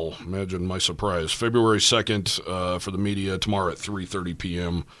Zoom call. Imagine my surprise. February 2nd for the media, tomorrow at 3:30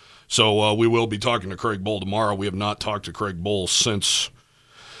 p.m. So we will be talking to Craig Bohl tomorrow. We have not talked to Craig Bohl since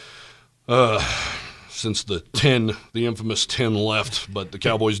the infamous 10 left, but the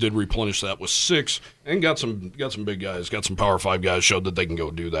Cowboys did replenish that with 6 and got some big guys, got some Power 5 guys, showed that they can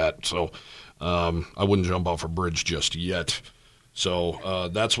go do that. So I wouldn't jump off a bridge just yet. So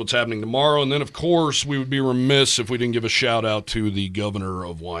that's what's happening tomorrow. And then, of course, we would be remiss if we didn't give a shout-out to the governor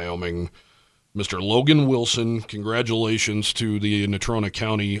of Wyoming, Mr. Logan Wilson. Congratulations to the Natrona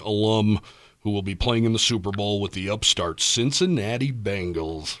County alum who will be playing in the Super Bowl with the upstart Cincinnati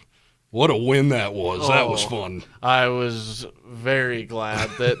Bengals. What a win that was. That was fun. I was very glad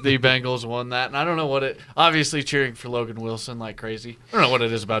that the Bengals won that. And I don't know what it – obviously cheering for Logan Wilson like crazy. I don't know what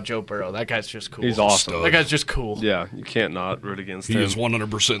it is about Joe Burrow. That guy's just cool. He's awesome. That guy's just cool. Yeah, you can't not root against him. He is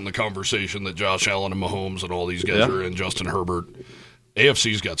 100% in the conversation that Josh Allen and Mahomes and all these guys are in, Justin Herbert.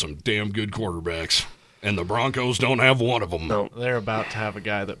 AFC's got some damn good quarterbacks. And the Broncos don't have one of them. No, they're about to have a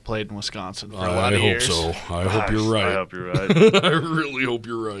guy that played in Wisconsin for a lot of years. I hope you're right. I hope you're right. I really hope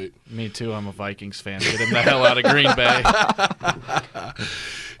you're right. Me too. I'm a Vikings fan. Get him the hell out of Green Bay.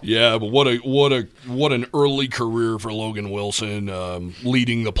 Yeah, but what an early career for Logan Wilson,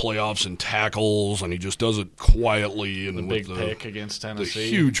 leading the playoffs in tackles, and he just does it quietly. And the big pick against Tennessee. The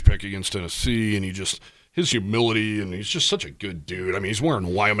huge pick against Tennessee, and he just his humility, and he's just such a good dude. I mean, he's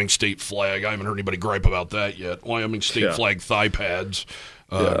wearing Wyoming State flag. I haven't heard anybody gripe about that yet. Wyoming State flag thigh pads.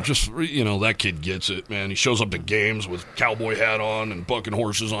 Just, that kid gets it, man. He shows up to games with cowboy hat on and bucking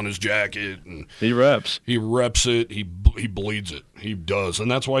horses on his jacket. And he reps. He reps it. He bleeds it. He does.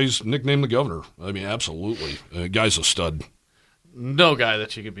 And that's why he's nicknamed the governor. I mean, absolutely. Guy's a stud. No guy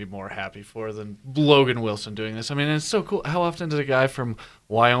that you could be more happy for than Logan Wilson doing this. I mean, it's so cool. How often does a guy from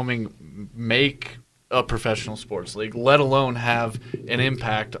Wyoming make a professional sports league, let alone have an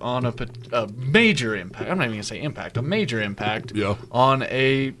impact on a major impact? I'm not even going to say impact, a major impact on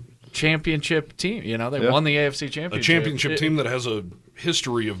a championship team. They won the AFC championship. A championship team that has a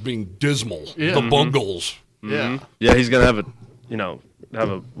history of being dismal. The Bungles. Yeah. Yeah, he's going to have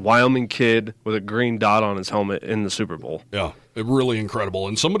a Wyoming kid with a green dot on his helmet in the Super Bowl. Yeah, really incredible.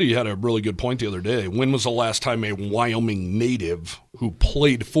 And somebody had a really good point the other day. When was the last time a Wyoming native who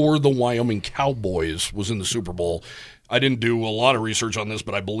played for the Wyoming Cowboys was in the Super Bowl? I didn't do a lot of research on this,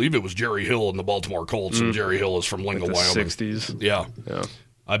 but I believe it was Jerry Hill in the Baltimore Colts, and Jerry Hill is from Lingo, Wyoming. 60s. Yeah.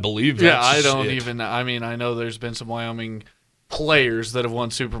 I believe that's I know there's been some Wyoming players that have won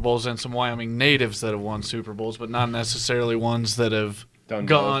Super Bowls and some Wyoming natives that have won Super Bowls, but not necessarily ones that have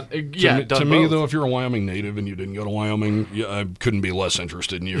gone. To me, though, if you're a Wyoming native and you didn't go to Wyoming, I couldn't be less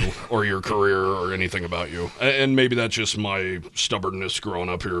interested in you or your career or anything about you. And maybe that's just my stubbornness growing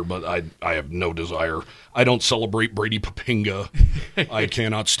up here, but I have no desire. I don't celebrate Brady Papinga. I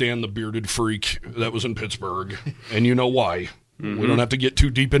cannot stand the bearded freak that was in Pittsburgh, and you know why. We don't have to get too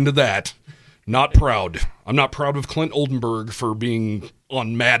deep into that. Not proud. I'm not proud of Clint Oldenburg for being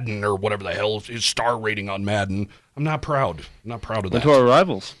on Madden or whatever the hell his star rating on Madden. I'm not proud. I'm not proud of that. Went to our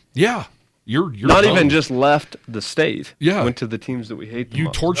rivals. Yeah. You're not dumb. even just left the state. Yeah. Went to the teams that we hate. You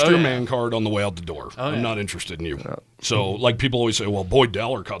torched your man card on the way out the door. I'm not interested in you. So, like people always say, well, Boyd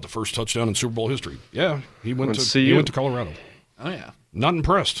Dowler caught the first touchdown in Super Bowl history. Yeah, he went to Colorado. Oh yeah. Not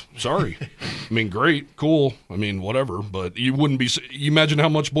impressed. Sorry. I mean, great, cool. I mean, whatever. But you wouldn't be. You imagine how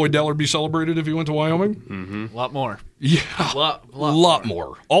much Boyd Dowler would be celebrated if he went to Wyoming? Mm-hmm. A lot more. Yeah, a lot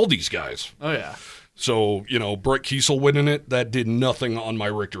more. All these guys. Oh yeah. So, Brett Kiesel winning it, that did nothing on my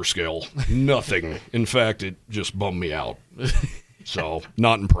Richter scale. Nothing. In fact, it just bummed me out. So,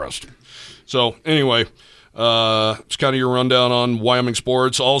 not impressed. So, anyway, it's kind of your rundown on Wyoming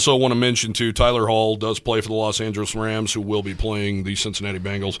sports. Also want to mention, too, Tyler Hall does play for the Los Angeles Rams, who will be playing the Cincinnati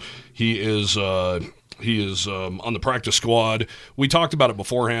Bengals. He is on the practice squad. We talked about it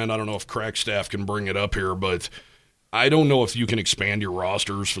beforehand. I don't know if Crack Staff can bring it up here, but I don't know if you can expand your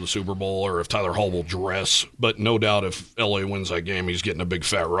rosters for the Super Bowl or if Tyler Hall will dress, but no doubt if L.A. wins that game, he's getting a big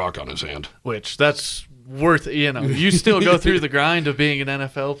fat rock on his hand. Which, that's worth, you still go through the grind of being an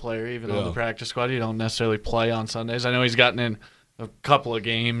NFL player, even on the practice squad. You don't necessarily play on Sundays. I know he's gotten in a couple of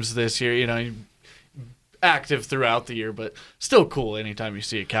games this year, active throughout the year, but still cool anytime you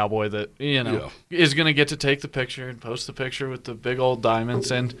see a Cowboy that, is going to get to take the picture and post the picture with the big old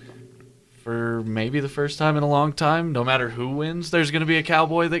diamonds. And for maybe the first time in a long time, no matter who wins, there's going to be a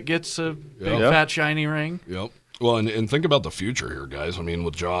Cowboy that gets a big, fat, shiny ring. Yep. Well, and think about the future here, guys. I mean,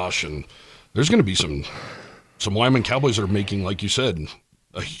 with Josh, and there's going to be some Wyoming Cowboys that are making, like you said,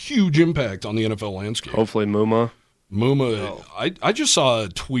 a huge impact on the NFL landscape. Hopefully Muma. I just saw a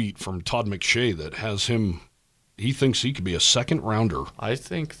tweet from Todd McShay that has him. He thinks he could be a second rounder. I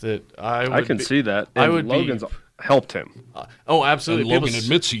think that I can see that. And Logan's helped him. Absolutely. And Logan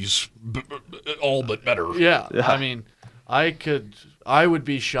admits he's all but better. Yeah. I mean, I would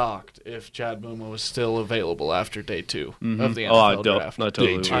be shocked if Chad Muma was still available after day 2 of the NFL draft. Not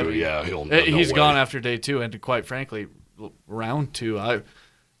totally. Day 2, he's gone after day 2, and quite frankly, round 2.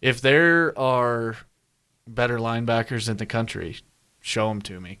 If there are better linebackers in the country, show them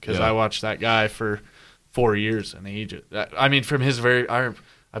to me, because I watched that guy for 4 years, and he just, from his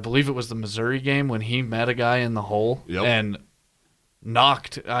I believe it was the Missouri game when he met a guy in the hole and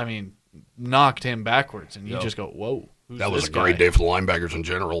knocked him backwards, and you just go, whoa. That was a great day for the linebackers in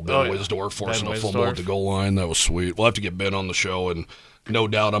general. Ben Wisdorf forcing a fumble at the goal line. That was sweet. We'll have to get Ben on the show, and no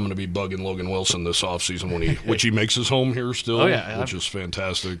doubt I'm going to be bugging Logan Wilson this offseason which he makes his home here still, which is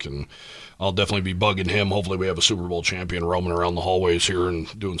fantastic. And I'll definitely be bugging him. Hopefully we have a Super Bowl champion roaming around the hallways here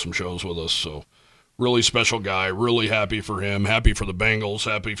and doing some shows with us. So really special guy. Really happy for him. Happy for the Bengals.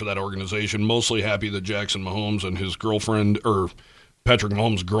 Happy for that organization. Mostly happy that Jackson Mahomes and his girlfriend, or Patrick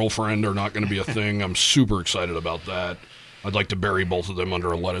Mahomes' girlfriend, are not going to be a thing. I'm super excited about that. I'd like to bury both of them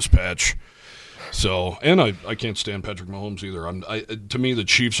under a lettuce patch. So, and I can't stand Patrick Mahomes either. To me, the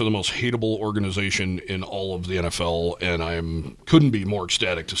Chiefs are the most hateable organization in all of the NFL, and couldn't be more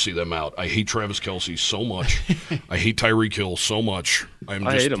ecstatic to see them out. I hate Travis Kelce so much. I hate Tyreek Hill so much. I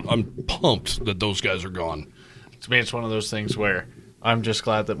hate him. I'm pumped that those guys are gone. To me, it's one of those things where I'm just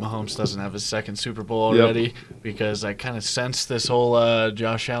glad that Mahomes doesn't have his second Super Bowl already, because I kind of sense this whole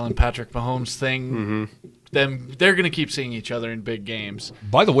Josh Allen, Patrick Mahomes thing. They're going to keep seeing each other in big games.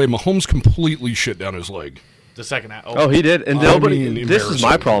 By the way, Mahomes completely shit down his leg. The second half. Oh, he did. And this is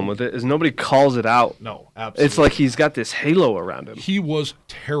my problem with it, is nobody calls it out. No, absolutely. It's like he's got this halo around him. He was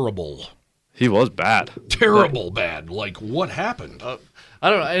terrible. He was bad. Terrible bad. Like, what happened? I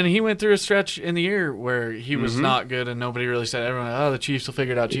don't know. And he went through a stretch in the year where he was not good, and nobody really said, everyone, the Chiefs will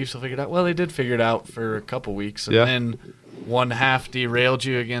figure it out, Chiefs will figure it out. Well, they did figure it out for a couple weeks, and then one half derailed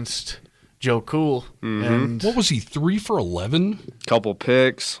you against Joe Cool. And what was he, 3 for 11? Couple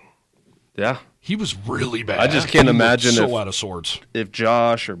picks. Yeah. He was really bad. I just can't imagine so out of sorts. If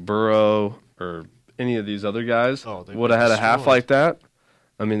Josh or Burrow or any of these other guys would have had a half like that.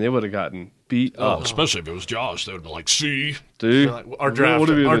 I mean, they would have gotten beat up. Especially if it was Josh. They would have been like, see? Dude, our draft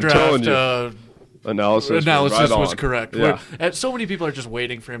analysis was correct. Yeah. And so many people are just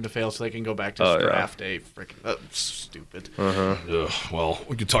waiting for him to fail so they can go back to his draft day. Freaking stupid. Well,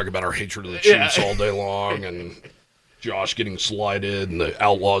 we could talk about our hatred of the Chiefs all day long, and Josh getting slighted, and the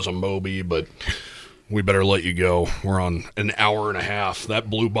Outlaws of Moby, but we better let you go. We're on an hour and a half. That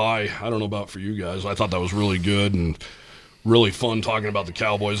blew by. I don't know about for you guys. I thought that was really good and really fun talking about the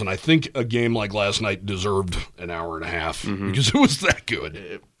Cowboys, and I think a game like last night deserved an hour and a half because it was that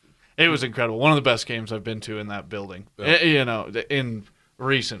good. It was incredible. One of the best games I've been to in that building. In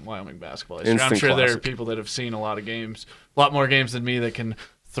recent Wyoming basketball history. I'm sure there are people that have seen a lot more games than me that can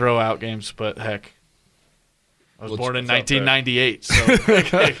throw out games, but heck, I was born in 1998.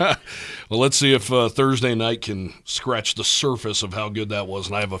 So. Well, let's see if Thursday night can scratch the surface of how good that was,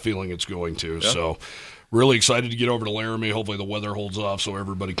 and I have a feeling it's going to. Yeah. So really excited to get over to Laramie. Hopefully the weather holds off so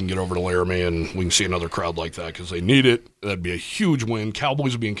everybody can get over to Laramie and we can see another crowd like that because they need it. That'd be a huge win.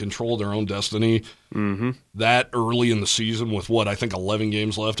 Cowboys would be in control of their own destiny. That early in the season with, I think 11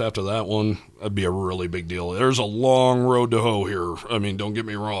 games left after that one, that'd be a really big deal. There's a long road to hoe here. I mean, don't get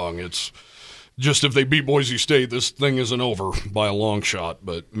me wrong. It's just if they beat Boise State, this thing isn't over by a long shot.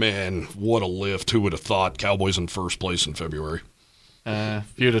 But, man, what a lift. Who would have thought Cowboys in first place in February?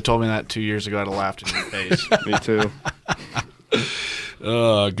 If you'd have told me that 2 years ago, I'd have laughed in your face. Me too.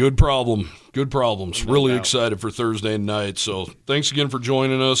 Good problem. Good problems. Really excited for Thursday night. So thanks again for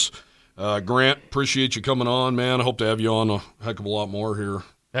joining us. Grant, appreciate you coming on, man. I hope to have you on a heck of a lot more here.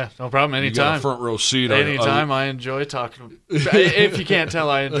 Yeah, no problem. Anytime. You got a front row seat. Anytime. I enjoy talking. If you can't tell,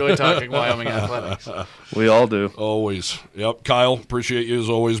 I enjoy talking Wyoming athletics. We all do. Always. Yep. Kyle, appreciate you as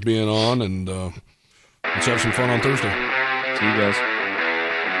always being on, and let's have some fun on Thursday. See you guys.